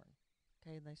you're born.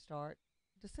 Okay, and they start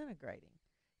disintegrating.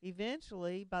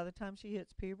 Eventually, by the time she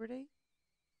hits puberty,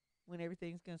 when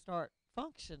everything's going to start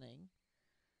functioning,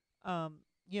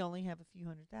 you only have a few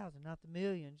 100,000, not the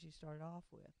millions you started off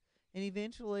with. And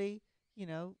eventually, you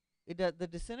know, the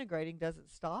disintegrating doesn't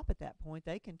stop at that point.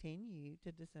 They continue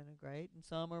to disintegrate, and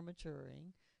some are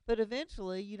maturing. But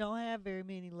eventually, you don't have very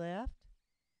many left.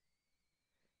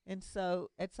 And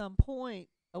so, at some point,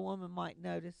 a woman might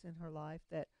notice in her life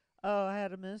that, oh, I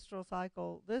had a menstrual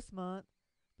cycle this month,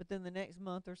 but then the next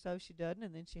month or so she doesn't,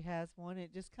 and then she has one.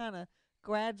 It just kind of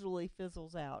gradually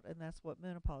fizzles out, and that's what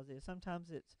menopause is. Sometimes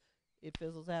it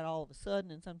fizzles out all of a sudden,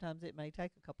 and sometimes it may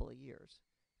take a couple of years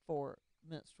for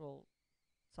menstrual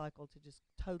cycle to just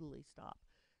totally stop.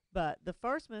 But the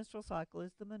first menstrual cycle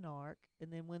is the menarche,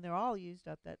 and then when they're all used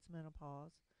up, that's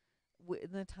menopause.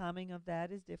 The timing of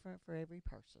that is different for every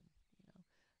person. You know,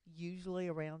 usually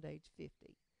around age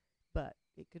 50, but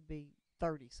it could be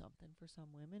 30 something for some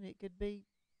women. It could be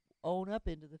on up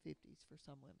into the 50s for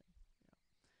some women. You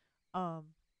know.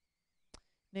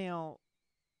 Now,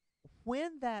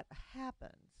 when that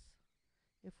happens,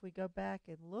 if we go back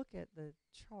and look at the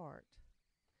chart,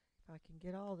 if I can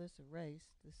get all this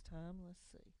erased this time, let's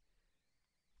see.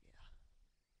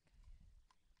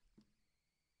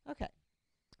 Yeah. Okay.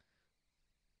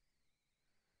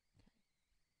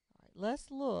 All right. Let's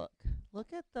look.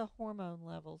 Look at the hormone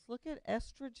levels. Look at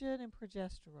estrogen and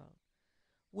progesterone.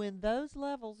 When those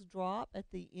levels drop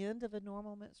at the end of a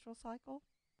normal menstrual cycle,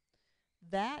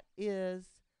 that is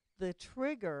the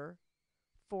trigger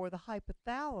for the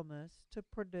hypothalamus to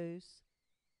produce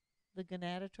the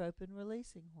gonadotropin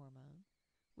releasing hormone,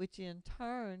 which in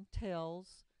turn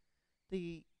tells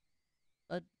the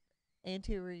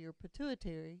anterior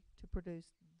pituitary to produce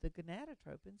the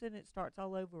gonadotropins, and it starts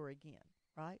all over again,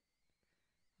 right?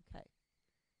 Okay.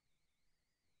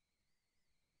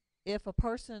 If a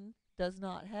person does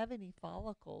not have any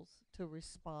follicles to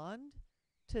respond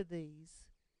to these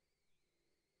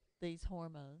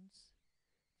hormones,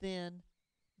 then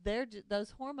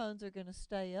those hormones are going to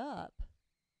stay up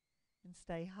and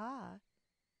stay high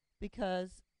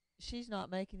because she's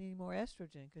not making any more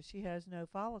estrogen because she has no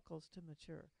follicles to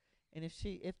mature. And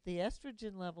if the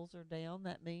estrogen levels are down,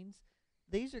 that means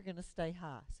these are going to stay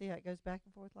high. See how it goes back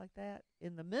and forth like that?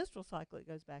 In the menstrual cycle, it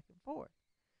goes back and forth.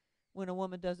 When a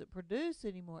woman doesn't produce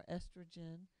any more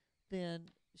estrogen, then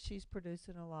she's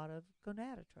producing a lot of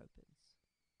gonadotropins.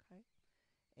 Okay,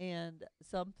 and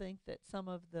some think that some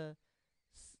of the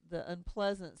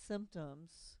unpleasant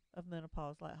symptoms of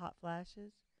menopause, like hot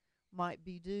flashes, might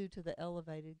be due to the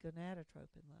elevated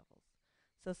gonadotropin levels.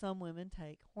 So some women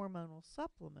take hormonal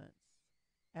supplements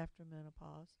after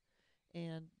menopause,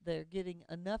 and they're getting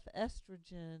enough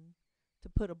estrogen to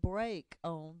put a brake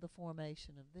on the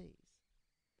formation of these.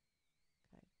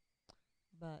 Okay,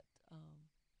 but um,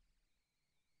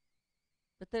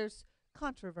 but there's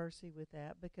controversy with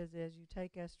that because as you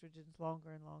take estrogens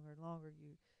longer and longer and longer,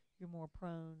 you're more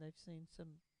prone. They've seen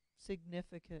some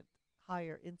significant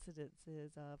higher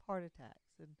incidences of heart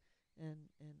attacks and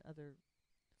other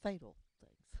fatal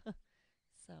things.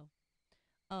 So,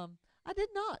 um, I did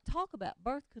not talk about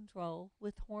birth control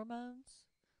with hormones.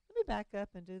 Let me back up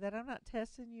and do that. I'm not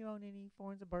testing you on any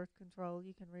forms of birth control.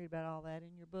 You can read about all that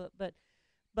in your book.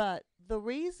 But the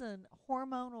reason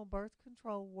hormonal birth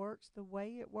control works the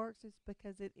way it works is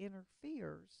because it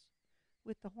interferes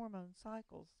with the hormone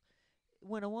cycles.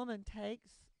 When a woman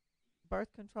takes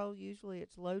birth control, usually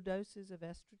it's low doses of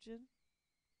estrogen,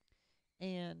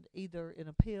 and either in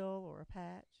a pill or a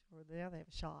patch, or now they have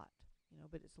a shot,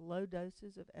 but it's low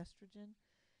doses of estrogen.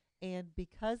 And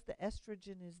because the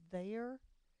estrogen is there,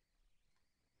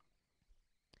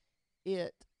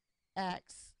 it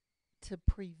acts to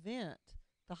prevent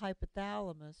the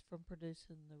hypothalamus from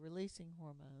producing the releasing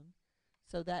hormone.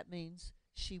 So that means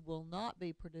she will not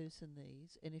be producing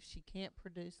these. And if she can't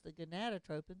produce the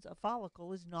gonadotropins, a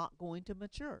follicle is not going to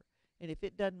mature. And if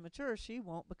it doesn't mature, she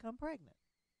won't become pregnant.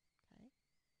 Okay?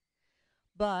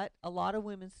 But a lot of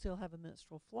women still have a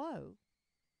menstrual flow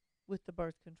with the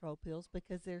birth control pills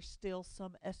because there's still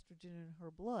some estrogen in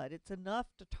her blood. It's enough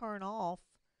to turn off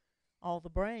all the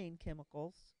brain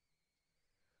chemicals,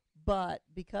 but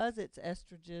because it's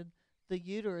estrogen, the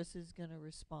uterus is going to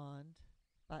respond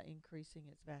by increasing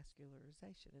its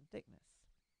vascularization and thickness.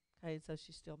 Okay, so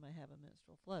she still may have a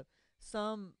menstrual flow.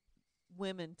 Some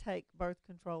women take birth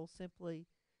control simply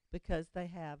because they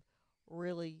have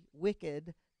really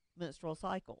wicked menstrual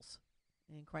cycles,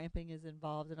 and cramping is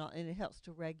involved, and it helps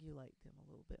to regulate them a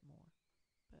little bit more.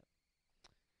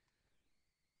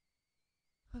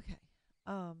 But okay,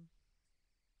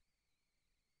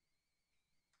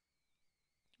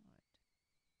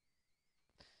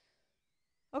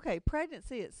 okay,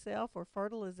 pregnancy itself or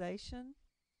fertilization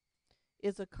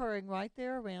is occurring right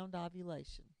there around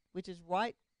ovulation, which is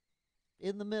right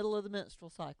in the middle of the menstrual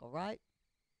cycle, right?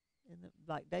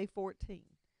 Like day 14.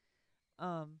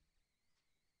 Um,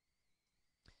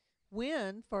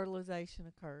 when fertilization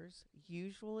occurs,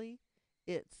 usually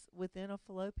it's within a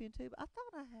fallopian tube. I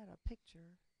thought I had a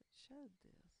picture that showed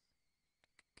this.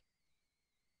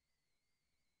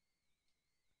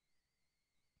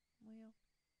 Well,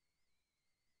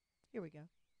 here we go.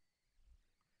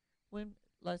 When,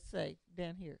 let's say,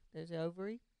 down here, there's the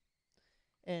ovary,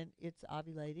 and it's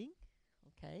ovulating,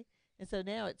 okay? And so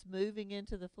now it's moving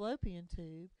into the fallopian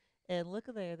tube, and look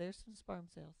at there, there's some sperm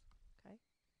cells, okay?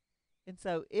 And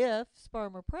so if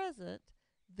sperm are present,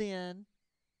 then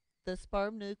the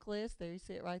sperm nucleus, there you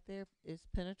see it right there, is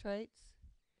penetrates.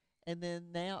 And then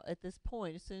now at this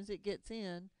point, as soon as it gets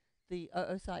in, the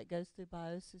oocyte goes through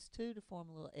meiosis II to form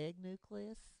a little egg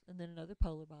nucleus and then another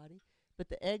polar body. But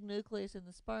the egg nucleus and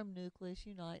the sperm nucleus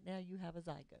unite. Now you have a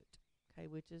zygote, okay,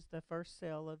 which is the first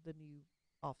cell of the new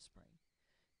offspring.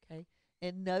 Okay,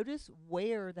 and notice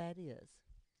where that is.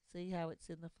 See how it's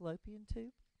in the fallopian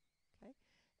tube? Okay,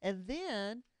 and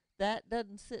then that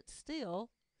doesn't sit still.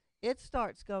 It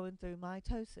starts going through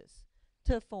mitosis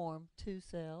to form two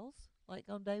cells, like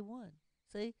on day one.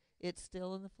 See, it's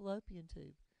still in the fallopian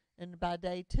tube. And by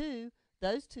day two,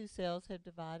 those two cells have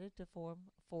divided to form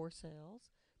four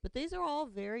cells. But these are all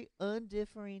very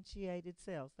undifferentiated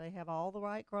cells. They have all the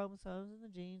right chromosomes and the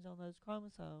genes on those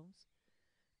chromosomes,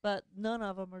 but none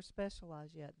of them are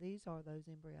specialized yet. These are those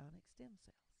embryonic stem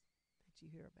cells that you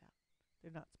hear about.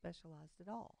 They're not specialized at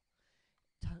all.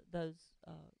 Those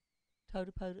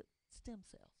totipotent stem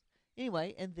cells.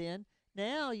 Anyway, and then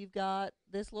now you've got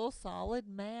this little solid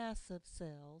mass of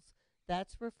cells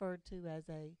that's referred to as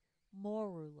a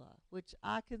morula, which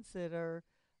I consider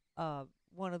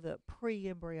one of the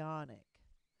pre-embryonic.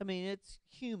 I mean, it's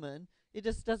human. It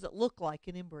just doesn't look like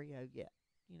an embryo yet.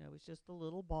 It's just a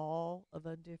little ball of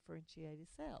undifferentiated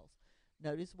cells.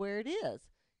 Notice where it is.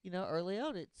 Early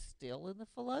on, it's still in the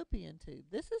fallopian tube.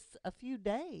 This is a few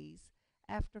days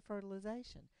after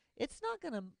fertilization. It's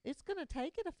gonna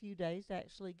take it a few days to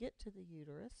actually get to the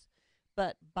uterus,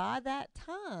 but by that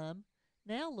time,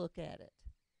 now look at it.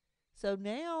 So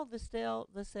now the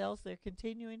cells, they're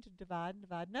continuing to divide and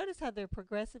divide. Notice how they're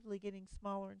progressively getting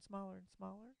smaller and smaller and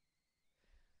smaller.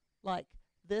 Like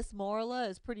this morula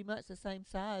is pretty much the same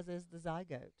size as the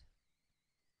zygote,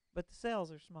 but the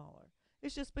cells are smaller.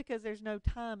 It's just because there's no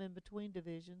time in between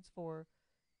divisions for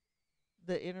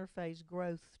the interphase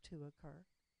growth to occur.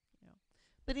 You know.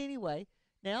 But anyway,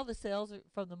 now the cells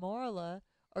from the morula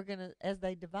are going to, as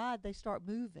they divide, they start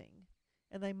moving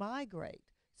and they migrate.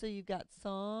 So you've got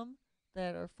some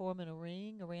that are forming a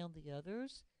ring around the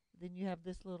others. Then you have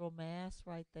this little mass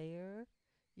right there.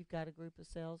 You've got a group of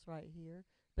cells right here.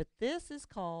 But this is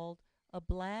called a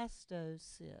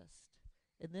blastocyst.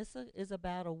 And this is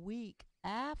about a week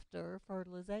after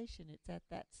fertilization. It's at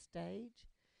that stage.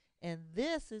 And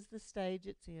this is the stage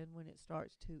it's in when it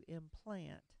starts to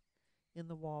implant in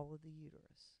the wall of the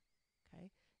uterus. Okay,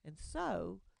 and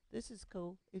so this is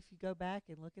cool. If you go back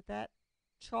and look at that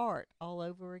chart all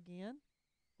over again,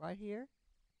 right here,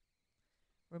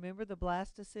 remember the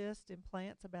blastocyst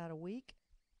implants about a week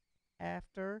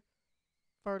after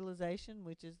fertilization,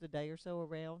 which is the day or so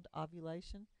around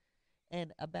ovulation.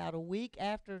 And about a week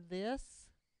after this,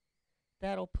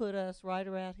 that'll put us right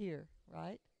around here,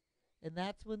 right? And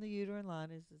that's when the uterine line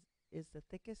is the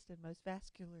thickest and most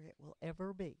vascular it will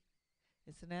ever be.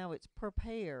 And so now it's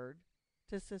prepared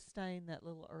to sustain that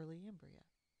little early embryo.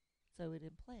 So it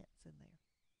implants in there.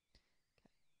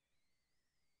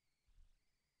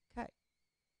 Okay. Okay.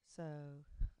 So,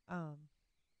 um,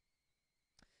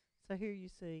 so here you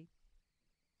see,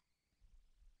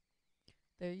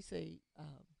 there you see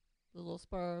the little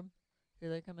sperm. Here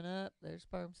they're coming up. There's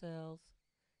sperm cells,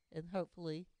 and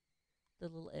hopefully the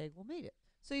little egg will meet it.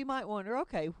 So you might wonder,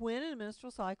 okay, when in a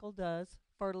menstrual cycle does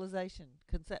fertilization,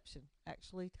 conception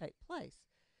actually take place?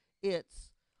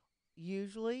 It's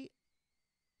usually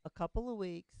a couple of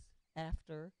weeks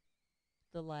after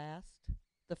the last,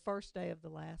 the first day of the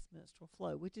last menstrual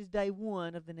flow, which is day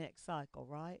one of the next cycle,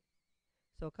 right?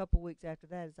 So a couple of weeks after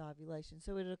that is ovulation.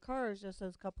 So it occurs just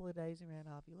those couple of days around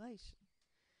ovulation.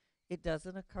 It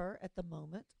doesn't occur at the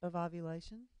moment of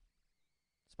ovulation.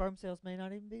 Sperm cells may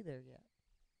not even be there yet.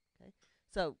 Okay,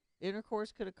 so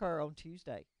intercourse could occur on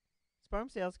Tuesday. Sperm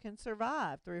cells can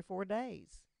survive 3 or 4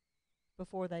 days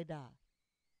before they die.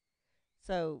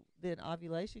 So then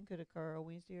ovulation could occur on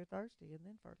Wednesday or Thursday and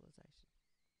then fertilization.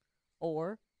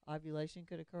 Or ovulation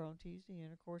could occur on Tuesday,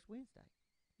 intercourse Wednesday.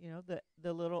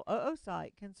 The little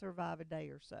oocyte can survive a day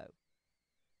or so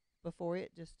before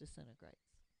it just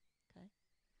disintegrates. Okay?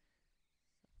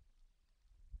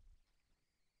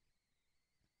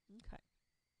 Okay.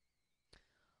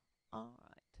 All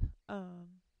right.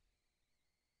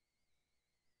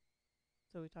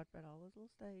 So we talked about all those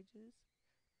little stages.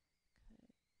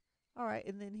 Okay. All right,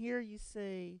 and then here you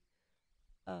see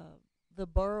uh, the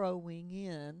burrowing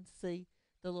in. See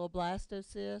the little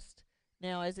blastocyst.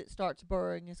 Now, as it starts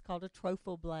burrowing, it's called a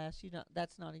trophoblast.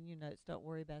 That's not in your notes. Don't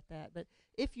worry about that. But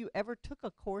if you ever took a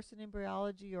course in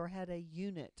embryology or had a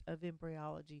unit of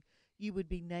embryology, you would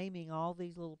be naming all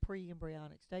these little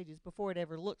pre-embryonic stages before it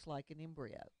ever looks like an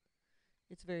embryo.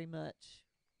 It's very much,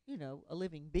 a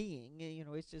living being.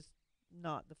 It's just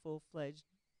not the full-fledged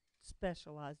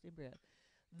specialized embryo.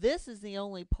 This is the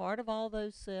only part of all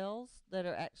those cells that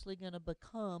are actually going to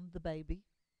become the baby.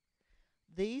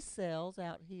 These cells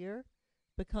out here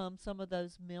become some of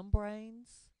those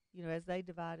membranes. As they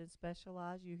divide and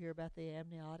specialize, you hear about the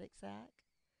amniotic sac.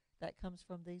 That comes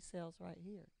from these cells right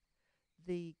here.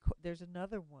 There's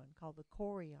another one called the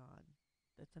chorion.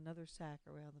 That's another sac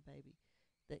around the baby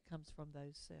that comes from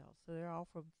those cells. So they're all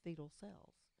from fetal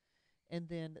cells. And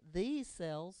then these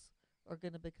cells are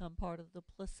going to become part of the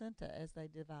placenta as they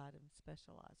divide and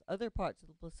specialize. Other parts of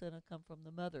the placenta come from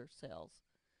the mother cells.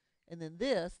 And then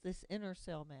this inner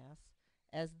cell mass,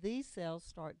 as these cells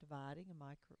start dividing and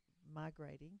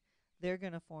migrating, they're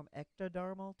going to form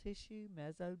ectodermal tissue,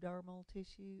 mesodermal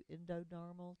tissue,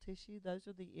 endodermal tissue. Those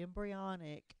are the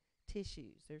embryonic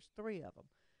tissues. There's 3 of them.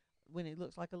 When it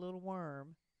looks like a little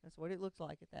worm, that's what it looks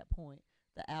like at that point.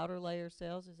 The outer layer of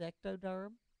cells is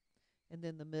ectoderm, and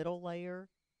then the middle layer,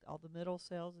 all the middle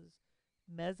cells, is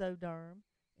mesoderm,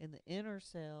 and the inner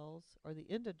cells are the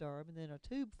endoderm, and then a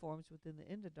tube forms within the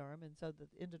endoderm, and so the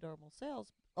endodermal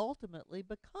cells ultimately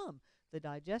become the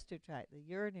digestive tract, the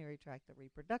urinary tract, the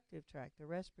reproductive tract, the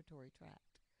respiratory tract,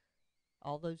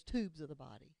 all those tubes of the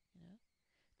body.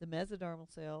 The mesodermal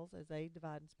cells, as they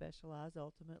divide and specialize,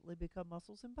 ultimately become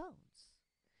muscles and bones.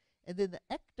 And then the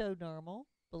ectodermal,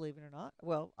 believe it or not,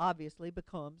 well, obviously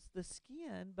becomes the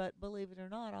skin, but believe it or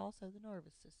not, also the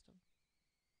nervous system.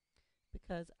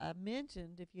 Because I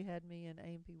mentioned, if you had me in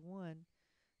AMP1,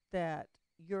 that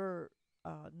your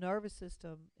nervous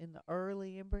system in the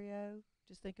early embryo,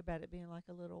 just think about it being like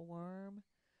a little worm.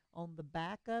 On the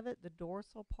back of it, the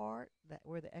dorsal part, that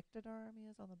where the ectoderm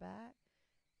is on the back,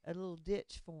 a little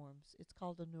ditch forms. It's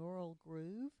called a neural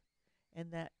groove,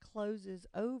 and that closes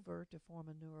over to form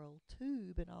a neural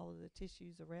tube, and all of the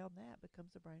tissues around that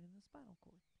becomes the brain and the spinal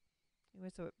cord.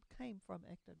 Anyway, so it came from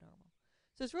ectodermal.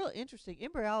 So it's real interesting.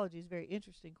 Embryology is a very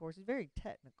interesting course. It's very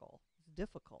technical. It's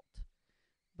difficult,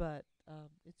 but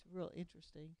it's real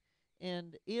interesting.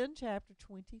 And in chapter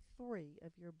 23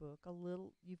 of your book,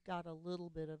 you've got a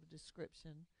little bit of a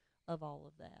description of all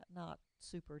of that. Not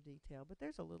super detailed, but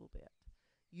there's a little bit.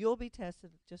 You'll be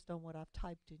tested just on what I've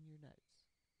typed in your notes.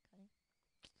 Okay.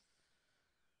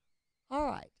 All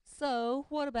right. So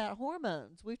what about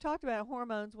hormones? We've talked about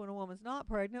hormones when a woman's not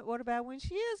pregnant. What about when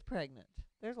she is pregnant?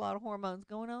 There's a lot of hormones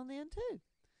going on then too.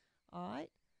 All right.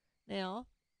 Now,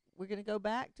 we're going to go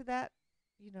back to that.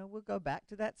 We'll go back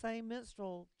to that same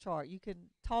menstrual chart. You can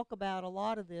talk about a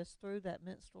lot of this through that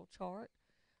menstrual chart.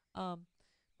 Um,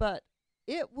 but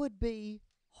it would be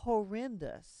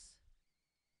horrendous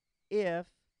if,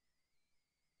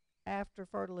 after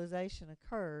fertilization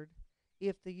occurred,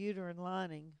 if the uterine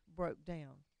lining broke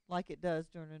down like it does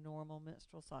during a normal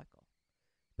menstrual cycle.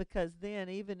 Because then,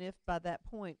 even if by that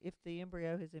point, if the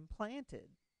embryo is implanted,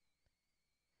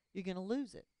 you're going to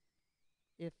lose it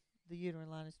if the uterine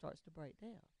lining starts to break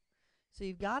down. So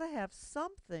you've got to have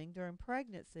something during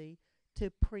pregnancy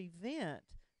to prevent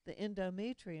the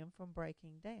endometrium from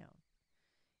breaking down.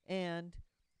 And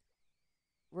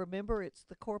remember, it's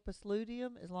the corpus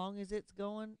luteum. As long as it's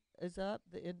going is up,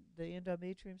 the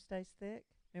endometrium stays thick.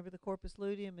 Remember, the corpus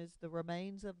luteum is the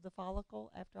remains of the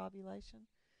follicle after ovulation.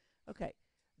 Okay,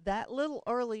 that little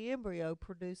early embryo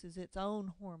produces its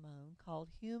own hormone called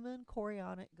human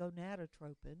chorionic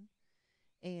gonadotropin,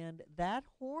 and that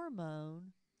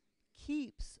hormone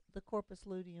keeps the corpus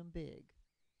luteum big.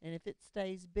 And if it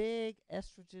stays big,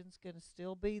 estrogen's going to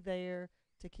still be there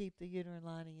to keep the uterine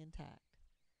lining intact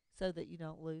so that you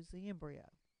don't lose the embryo.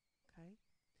 Okay.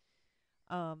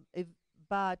 If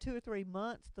by 2 or 3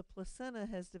 months the placenta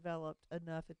has developed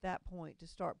enough at that point to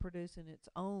start producing its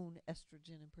own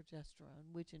estrogen and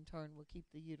progesterone, which in turn will keep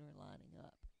the uterine lining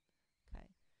up. Okay.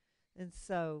 And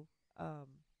so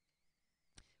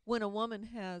when a woman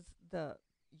has the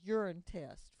urine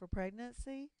test for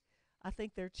pregnancy, I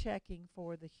think they're checking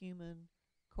for the human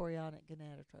chorionic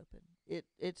gonadotropin.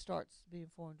 It starts being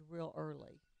formed real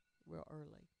early, real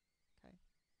early. Okay.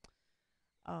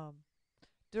 Um,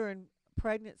 During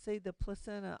pregnancy, the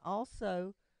placenta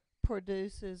also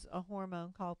produces a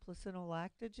hormone called placental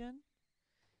lactogen,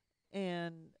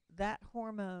 and that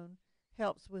hormone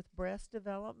helps with breast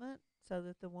development so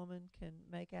that the woman can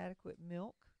make adequate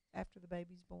milk after the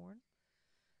baby's born.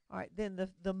 All right, then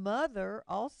the mother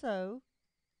also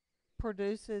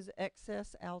produces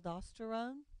excess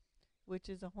aldosterone, which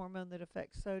is a hormone that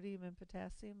affects sodium and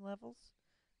potassium levels.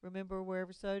 Remember,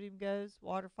 wherever sodium goes,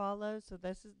 water follows. So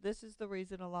this is the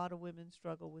reason a lot of women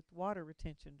struggle with water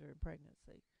retention during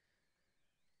pregnancy.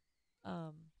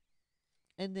 Um,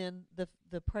 and then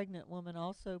the pregnant woman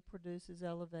also produces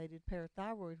elevated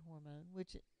parathyroid hormone,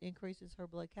 which increases her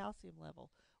blood calcium level,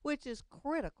 which is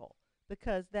critical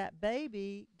because that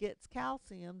baby gets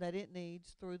calcium that it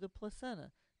needs through the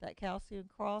placenta. That calcium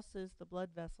crosses the blood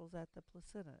vessels at the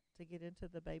placenta to get into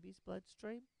the baby's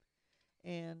bloodstream.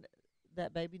 And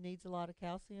that baby needs a lot of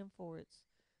calcium for its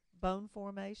bone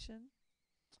formation,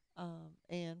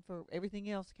 and for everything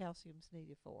else calcium's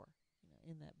needed for,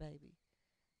 in that baby.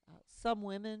 Some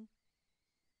women,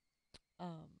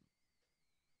 um,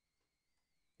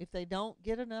 if they don't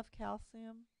get enough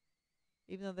calcium,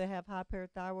 even though they have high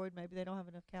parathyroid, maybe they don't have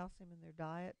enough calcium in their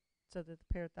diet so that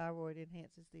the parathyroid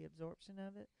enhances the absorption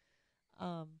of it,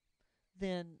 um,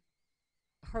 then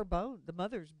the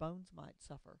mother's bones might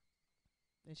suffer.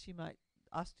 And she might,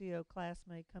 osteoclast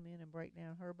may come in and break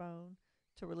down her bone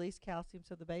to release calcium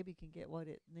so the baby can get what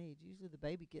it needs. Usually the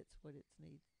baby gets what it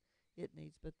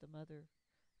needs, but the mother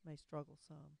may struggle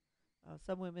some.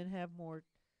 Some women have more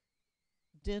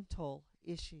dental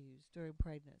issues during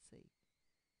pregnancy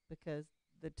because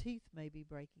the teeth may be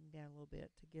breaking down a little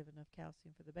bit to give enough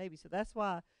calcium for the baby. So that's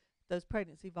why those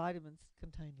pregnancy vitamins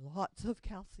contain lots of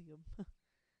calcium. Yeah,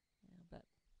 but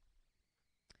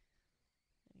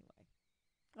anyway.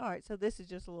 All right, so this is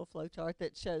just a little flow chart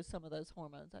that shows some of those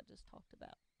hormones I just talked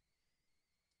about.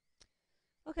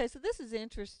 Okay, so this is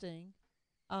interesting.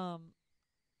 Um,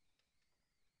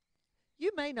 you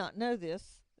may not know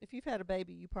this. If you've had a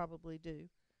baby, you probably do.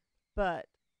 But,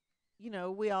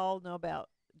 we all know about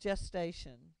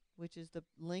gestation, which is the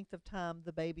length of time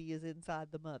the baby is inside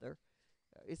the mother.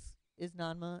 Is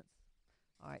 9 months.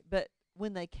 All right, but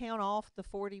when they count off the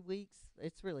 40 weeks,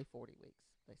 it's really 40 weeks,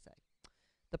 they say,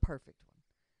 the perfect one.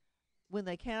 When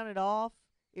they count it off,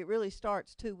 it really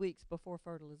starts 2 weeks before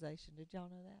fertilization. Did y'all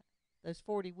know that? Those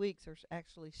 40 weeks are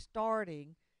actually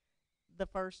starting the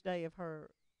first day of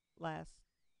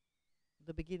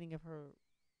the beginning of her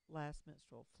last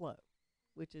menstrual flow,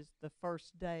 which is the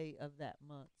first day of that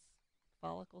month's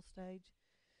follicle stage.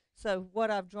 So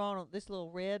what I've drawn on this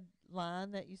little red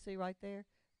line that you see right there,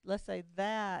 let's say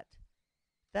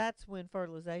that's when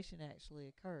fertilization actually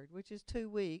occurred, which is 2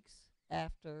 weeks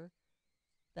after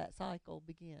that cycle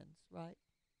begins, right?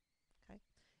 Okay.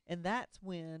 And that's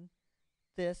when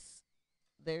there's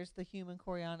the human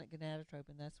chorionic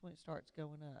gonadotropin. That's when it starts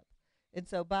going up. And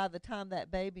so by the time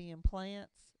that baby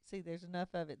implants, see, there's enough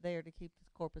of it there to keep the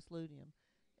corpus luteum.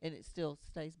 and it still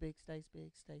stays big, stays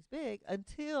big, stays big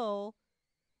until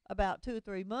about 2 or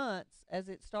 3 months as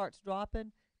it starts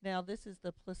dropping. Now, this is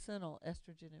the placental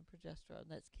estrogen and progesterone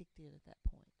that's kicked in at that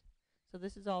point. So,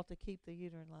 this is all to keep the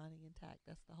uterine lining intact.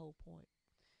 That's the whole point.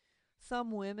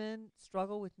 Some women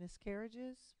struggle with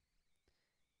miscarriages.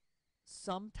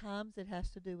 Sometimes it has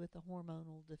to do with a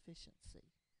hormonal deficiency.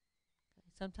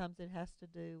 Okay? Sometimes it has to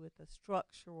do with a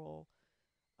structural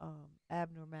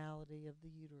abnormality of the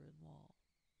uterine wall.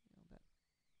 But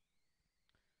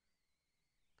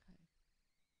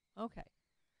okay.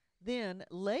 Then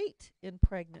late in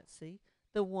pregnancy,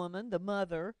 the woman, the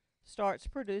mother, starts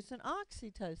producing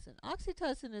oxytocin.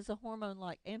 Oxytocin is a hormone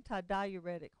like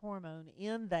antidiuretic hormone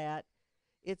in that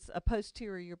it's a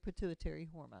posterior pituitary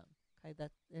hormone. Okay,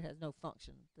 that it has no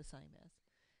function the same as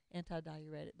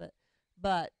antidiuretic,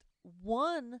 but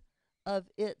one of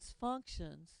its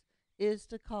functions is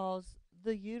to cause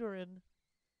the uterine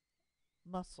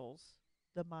muscles,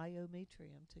 the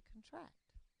myometrium, to contract.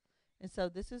 And so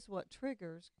this is what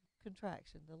triggers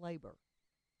contraction, the labor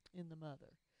in the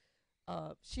mother.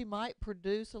 She might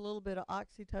produce a little bit of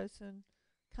oxytocin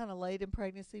kind of late in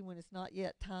pregnancy when it's not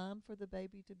yet time for the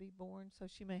baby to be born. So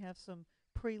she may have some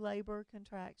pre-labor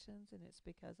contractions, and it's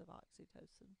because of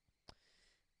oxytocin.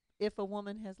 If a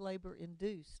woman has labor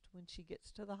induced, when she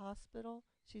gets to the hospital,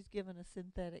 she's given a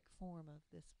synthetic form of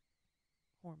this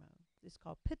hormone. It's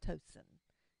called pitocin.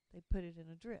 They put it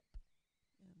in a drip,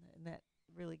 and that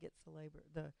really gets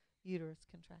the uterus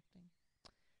contracting.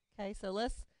 Okay,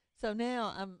 so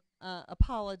now I'm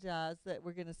apologize that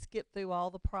we're going to skip through all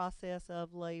the process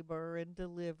of labor and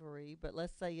delivery, but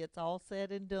let's say it's all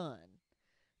said and done.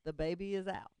 The baby is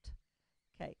out.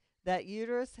 Okay, that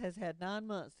uterus has had 9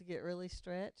 months to get really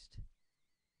stretched,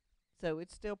 so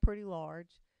it's still pretty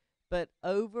large. But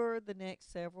over the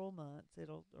next several months,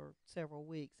 or several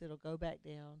weeks, it'll go back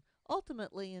down,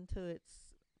 ultimately into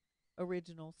its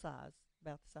original size,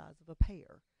 about the size of a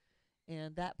pear.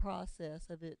 And that process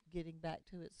of it getting back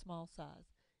to its small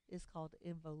size is called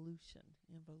involution.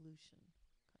 Involution.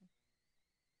 Okay.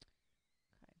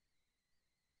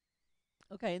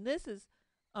 Okay. Okay. And this is,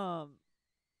 um,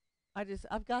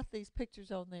 I've got these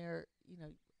pictures on there.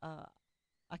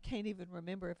 I can't even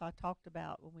remember if I talked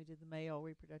about when we did the male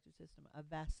reproductive system a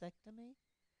vasectomy,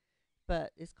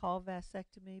 but it's called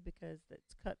vasectomy because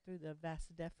it's cut through the vas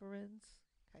deferens.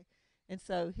 Okay. And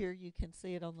so here you can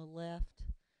see it on the left.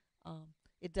 Um,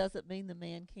 it doesn't mean the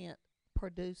man can't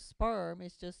produce sperm.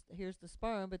 It's just here's the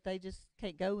sperm, but they just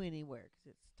can't go anywhere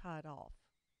because it's tied off.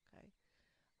 Okay,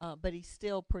 but he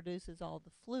still produces all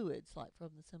the fluids, like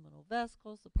from the seminal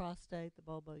vesicles, the prostate, the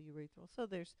bulbourethral. So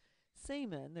there's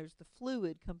semen, there's the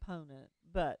fluid component,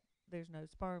 but there's no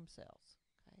sperm cells.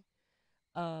 Okay,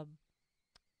 um,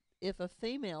 if a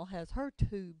female has her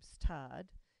tubes tied,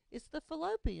 it's the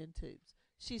fallopian tubes.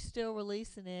 She's still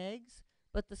releasing eggs,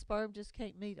 but the sperm just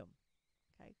can't meet them.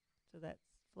 Okay, so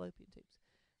that's fallopian tubes.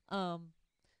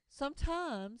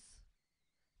 Sometimes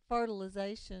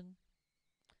fertilization,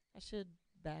 I should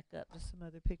back up to some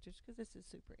other pictures because this is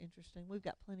super interesting. We've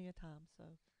got plenty of time, so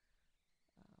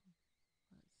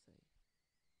let's see.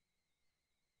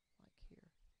 Like here.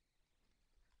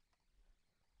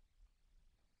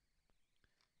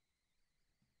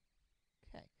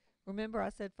 Okay. Remember I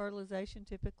said fertilization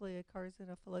typically occurs in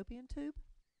a fallopian tube?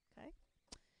 Okay.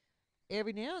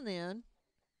 Every now and then,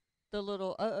 the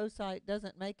little oocyte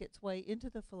doesn't make its way into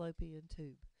the fallopian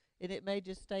tube, and it may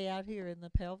just stay out here in the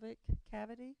pelvic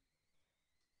cavity.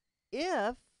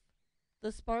 If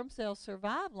the sperm cells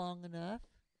survive long enough,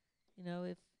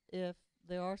 if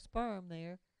there are sperm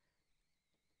there,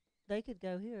 they could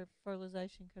go here.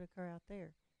 Fertilization could occur out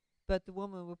there, but the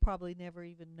woman would probably never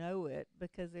even know it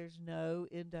because there's no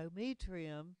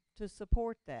endometrium to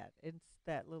support that. It's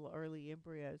that little early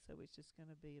embryo, so it's just going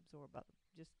to be absorbed by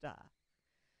just die.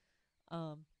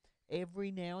 Um,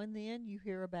 every now and then you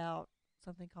hear about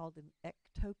something called an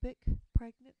ectopic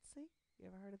pregnancy. You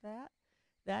ever heard of that?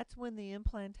 That's when the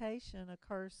implantation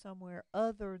occurs somewhere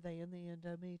other than the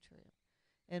endometrium.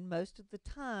 And most of the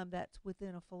time that's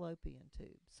within a fallopian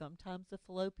tube. Sometimes the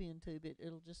fallopian tube,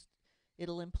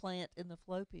 it'll implant in the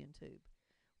fallopian tube,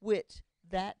 which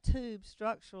that tube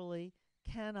structurally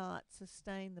cannot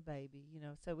sustain the baby,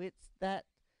 so it's that.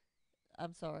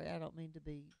 I'm sorry, I don't mean to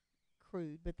be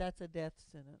crude, but that's a death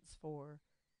sentence for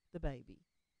the baby.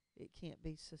 It can't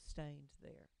be sustained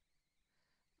there.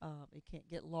 It can't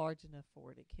get large enough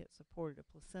for it. It can't support it. A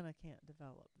placenta can't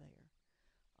develop there.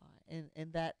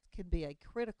 And that can be a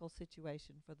critical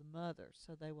situation for the mother,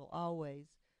 so they will always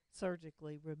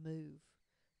surgically remove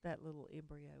that little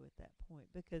embryo at that point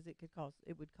because it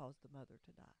would cause the mother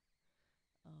to die.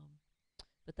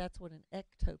 but that's what an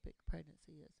ectopic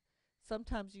pregnancy is.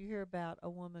 Sometimes you hear about a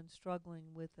woman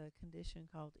struggling with a condition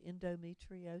called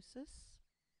endometriosis.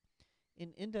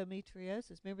 In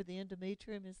endometriosis, remember the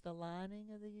endometrium is the lining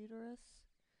of the uterus?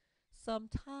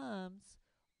 Sometimes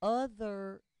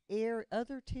other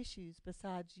other tissues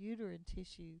besides uterine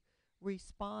tissue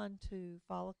respond to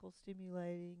follicle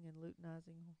stimulating and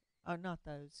luteinizing, or not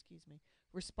those, excuse me,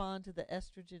 respond to the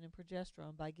estrogen and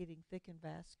progesterone by getting thick and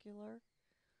vascular.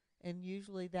 And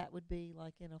usually that would be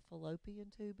like in a fallopian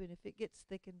tube. And if it gets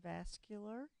thick and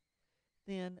vascular,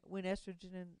 then when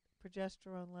estrogen and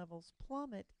progesterone levels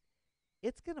plummet,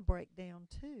 it's going to break down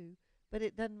too, but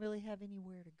it doesn't really have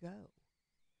anywhere to go.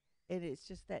 And it's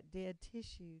just that dead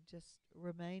tissue just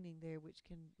remaining there, which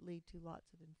can lead to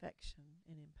lots of infection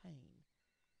and in pain.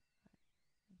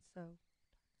 And so,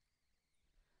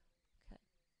 okay,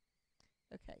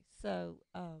 okay, so,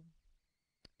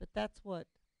 but that's what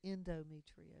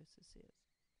endometriosis is.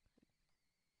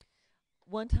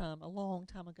 One time, a long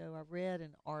time ago, I read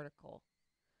an article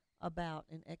about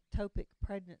an ectopic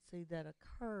pregnancy that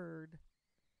occurred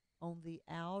on the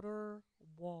outer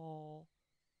wall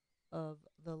of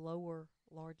the lower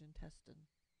large intestine.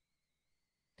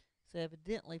 So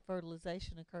evidently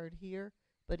fertilization occurred here,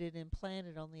 but it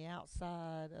implanted on the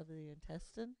outside of the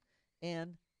intestine.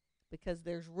 And because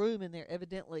there's room in there,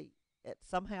 evidently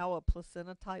somehow a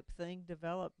placenta type thing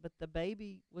developed, but the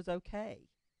baby was okay.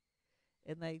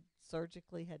 And they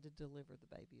surgically had to deliver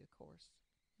the baby, of course.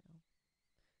 You know.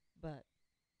 But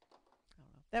I don't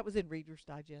know. That was in Reader's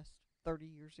Digest 30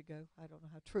 years ago. I don't know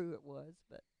how true it was,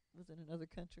 but it was in another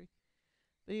country.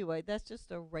 But anyway, that's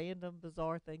just a random,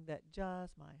 bizarre thing that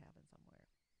just might happen somewhere.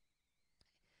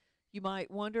 You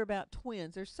might wonder about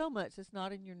twins. There's so much that's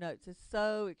not in your notes. It's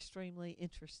so extremely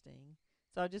interesting.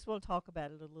 So I just want to talk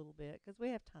about it a little bit because we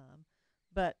have time.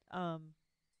 But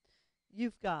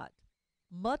you've got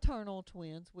maternal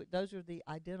twins, those are the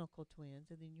identical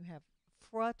twins, and then you have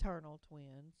fraternal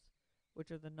twins, which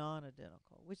are the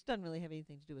non-identical, which doesn't really have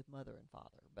anything to do with mother and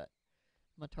father, but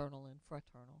maternal and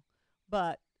fraternal.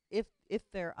 But if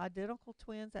they're identical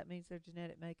twins, that means their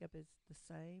genetic makeup is the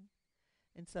same.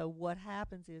 And so what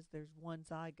happens is there's one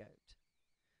zygote.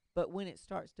 But when it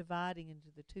starts dividing into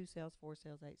the 2 cells, 4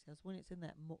 cells, 8 cells, when it's in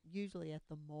that, usually at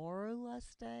the morula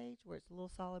stage, where it's a little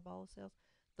solid ball of cells,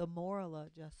 the morula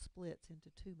just splits into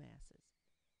 2 masses.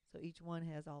 So each one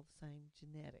has all the same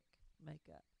genetic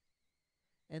makeup.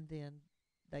 And then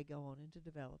they go on and to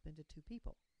develop into 2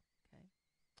 people. Okay.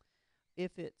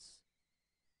 If it's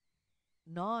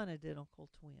non-identical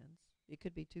twins, it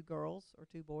could be 2 girls or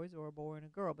 2 boys or a boy and a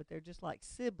girl, but they're just like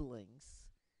siblings.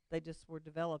 They just were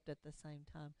developed at the same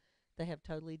time. They have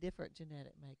totally different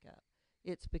genetic makeup.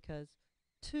 It's because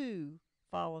 2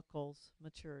 follicles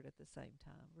matured at the same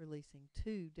time, releasing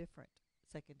 2 different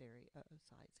secondary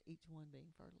oocytes, each one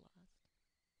being fertilized.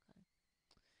 Okay.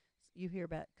 So you hear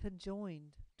about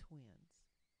conjoined twins,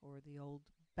 or the old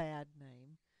bad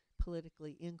name,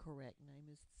 politically incorrect name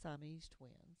is Siamese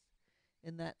twins.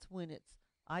 And that's when it's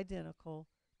identical,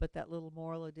 but that little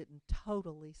morula didn't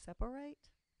totally separate,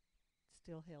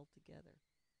 still held together.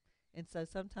 And so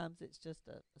sometimes it's just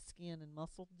a skin and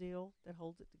muscle deal that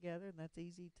holds it together, and that's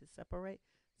easy to separate.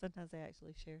 Sometimes they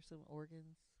actually share some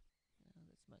organs.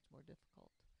 That's much more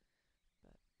difficult.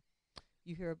 But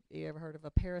you ever heard of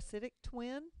a parasitic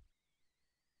twin?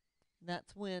 And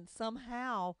that's when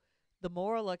somehow the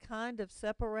morula kind of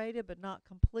separated, but not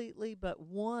completely, but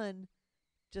one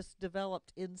just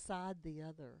developed inside the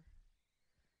other.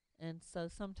 And so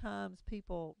sometimes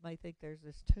people may think there's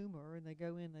this tumor, and they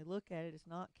go in, they look at it. It's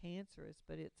not cancerous,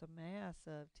 but it's a mass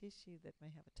of tissue that may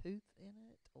have a tooth in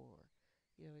it, or,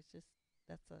 it's just,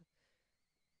 that's a,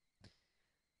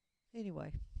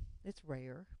 anyway, it's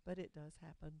rare, but it does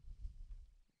happen.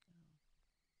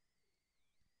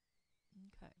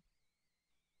 Okay.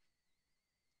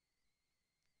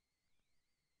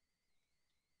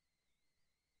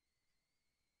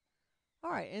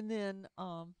 All right, and then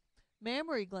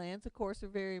mammary glands, of course, are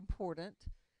very important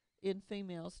in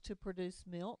females to produce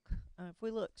milk. If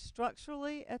we look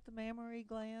structurally at the mammary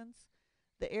glands,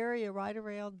 the area right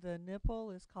around the nipple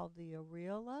is called the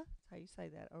areola. That's how you say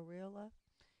that, areola.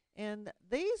 And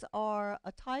these are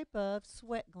a type of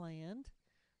sweat gland.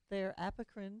 They're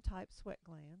apocrine type sweat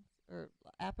glands, or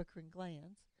apocrine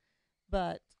glands.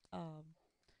 But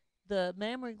the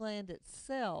mammary gland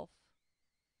itself,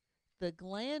 the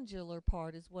glandular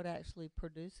part is what actually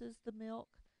produces the milk,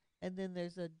 and then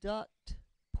there's a duct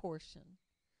portion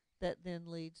that then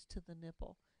leads to the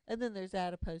nipple. And then there's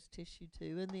adipose tissue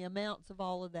too, and the amounts of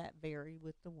all of that vary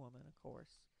with the woman, of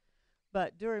course.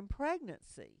 But during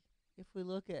pregnancy, if we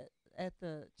look at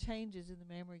the changes in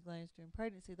the mammary glands during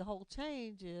pregnancy, the whole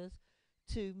change is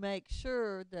to make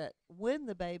sure that when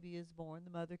the baby is born,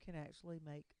 the mother can actually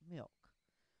make milk.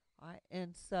 All right,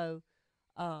 and so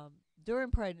um,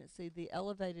 during pregnancy, the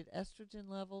elevated estrogen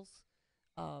levels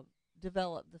uh,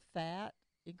 develop the fat,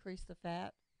 increase the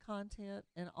fat content,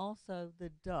 and also the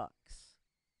ducts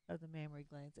of the mammary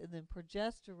glands. And then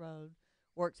progesterone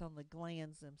works on the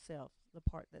glands themselves, the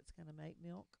part that's going to make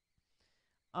milk.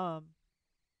 Um,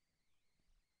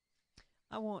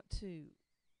 I want to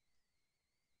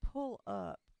pull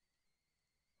up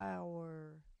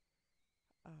our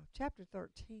chapter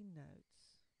 13 notes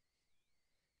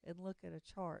and look at a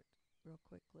chart real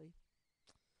quickly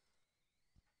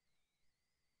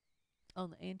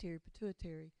on the anterior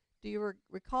pituitary. Do you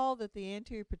recall that the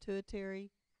anterior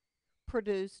pituitary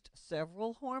produced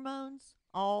several hormones,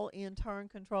 all in turn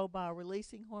controlled by a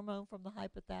releasing hormone from the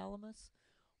hypothalamus?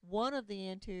 One of the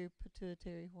anterior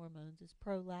pituitary hormones is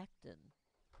prolactin.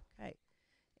 Okay.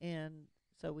 And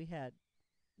so we had,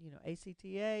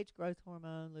 ACTH, growth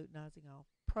hormone, luteinizing all.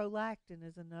 Prolactin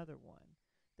is another one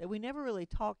that we never really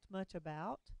talked much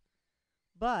about.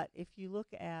 But if you look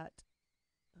at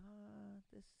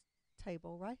this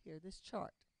table right here, this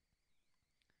chart,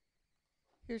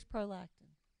 here's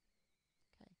prolactin.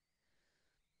 Okay.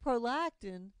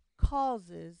 Prolactin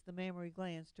causes the mammary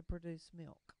glands to produce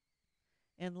milk.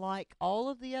 And like all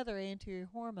of the other anterior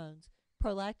hormones,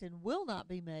 prolactin will not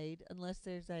be made unless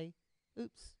there's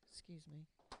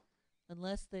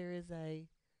unless there is a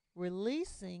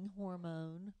releasing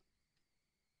hormone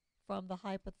from the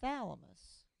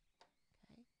hypothalamus.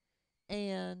 Okay.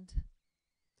 And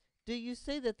do you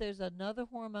see that there's another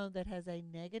hormone that has a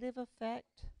negative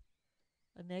effect?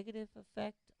 A negative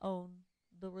effect on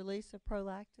the release of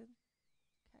prolactin?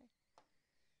 Okay.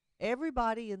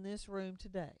 Everybody in this room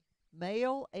today,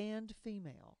 male and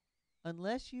female,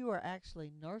 unless you are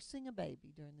actually nursing a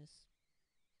baby during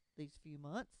these few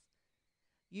months,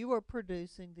 you are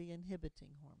producing the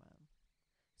inhibiting hormone.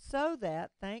 So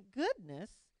that, thank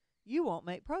goodness, you won't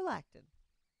make prolactin.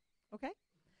 Okay?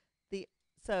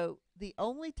 So the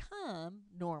only time,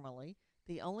 normally,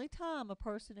 the only time a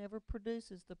person ever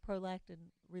produces the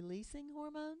prolactin releasing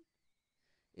hormone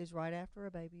is right after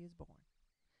a baby is born.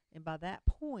 And by that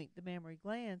point, the mammary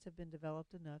glands have been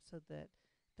developed enough so that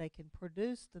they can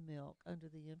produce the milk under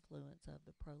the influence of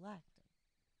the prolactin.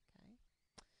 Okay?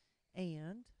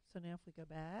 And so now if we go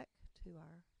back to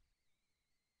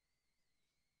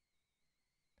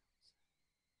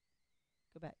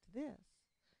this.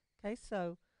 Okay,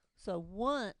 so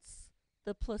once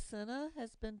the placenta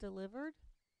has been delivered,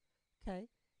 okay,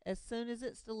 as soon as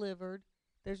it's delivered,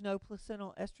 there's no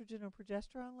placental estrogen or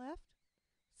progesterone left.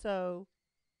 So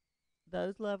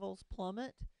those levels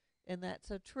plummet, and that's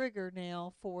a trigger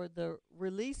now for the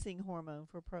releasing hormone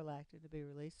for prolactin to be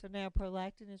released. So now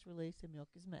prolactin is released and milk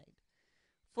is made.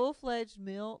 Full-fledged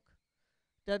milk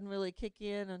doesn't really kick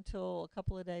in until a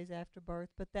couple of days after birth,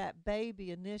 but that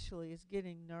baby initially is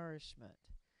getting nourishment.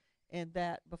 And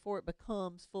that, before it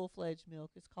becomes full-fledged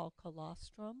milk, is called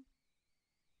colostrum.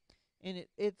 And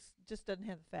it's just doesn't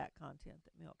have the fat content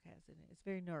that milk has in it. It's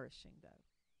very nourishing, though.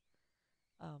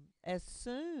 As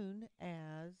soon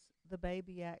as the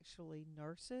baby actually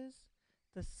nurses,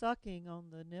 the sucking on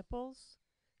the nipples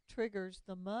triggers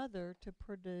the mother to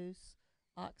produce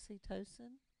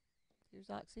oxytocin. Here's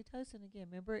oxytocin again.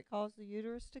 Remember, it caused the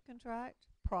uterus to contract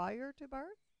prior to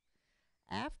birth.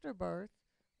 After birth,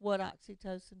 what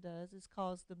oxytocin does is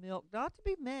cause the milk not to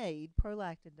be made.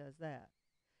 Prolactin does that,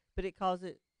 but it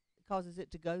causes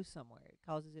it to go somewhere. It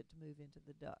causes it to move into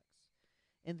the ducts.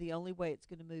 And the only way it's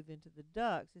going to move into the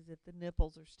ducts is if the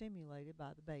nipples are stimulated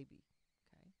by the baby.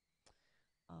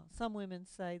 Okay. Some women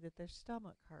say that their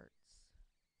stomach hurts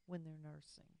when they're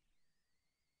nursing.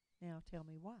 Now tell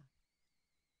me why.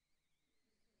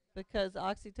 Because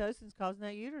oxytocin is causing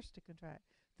that uterus to contract.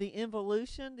 The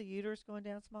involution, the uterus going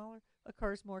down smaller,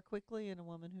 occurs more quickly in a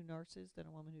woman who nurses than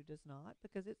a woman who does not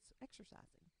because it's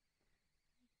exercising.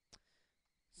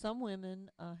 Some women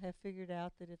have figured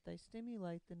out that if they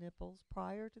stimulate the nipples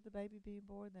prior to the baby being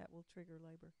born, that will trigger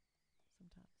labor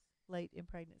sometimes late in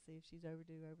pregnancy if she's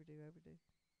overdue.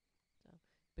 So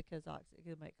because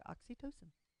it'll make oxytocin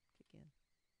kick in.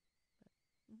 But,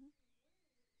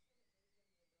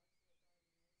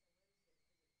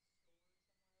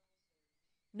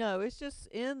 No, it's just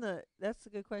in the. That's a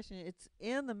good question. It's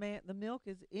in the milk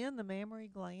is in the mammary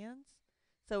glands,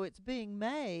 so it's being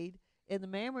made in the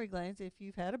mammary glands. If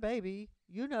you've had a baby,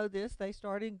 you know this. They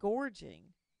start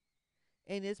engorging,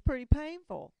 and it's pretty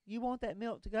painful. You want that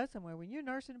milk to go somewhere. When you're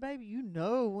nursing a baby, you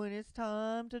know when it's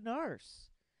time to nurse,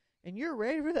 And you're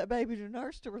ready for that baby to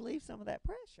nurse to relieve some of that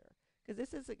pressure because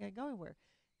this isn't going to go anywhere.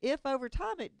 If over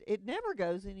time it never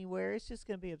goes anywhere, it's just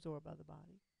going to be absorbed by the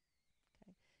body.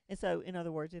 Okay. And so, in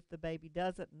other words, if the baby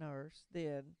doesn't nurse,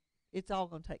 then it's all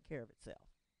going to take care of itself.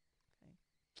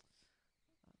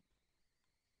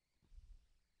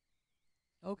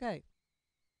 Okay. Okay.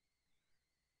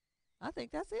 I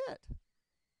think that's it.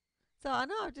 So I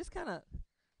know I just kind of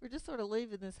we're just sort of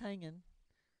leaving this hanging,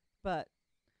 but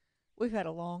we've had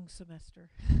a long semester,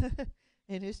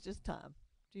 and it's just time.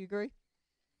 Do you agree?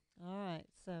 All right.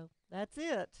 So that's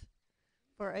it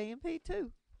for AMP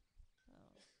 2.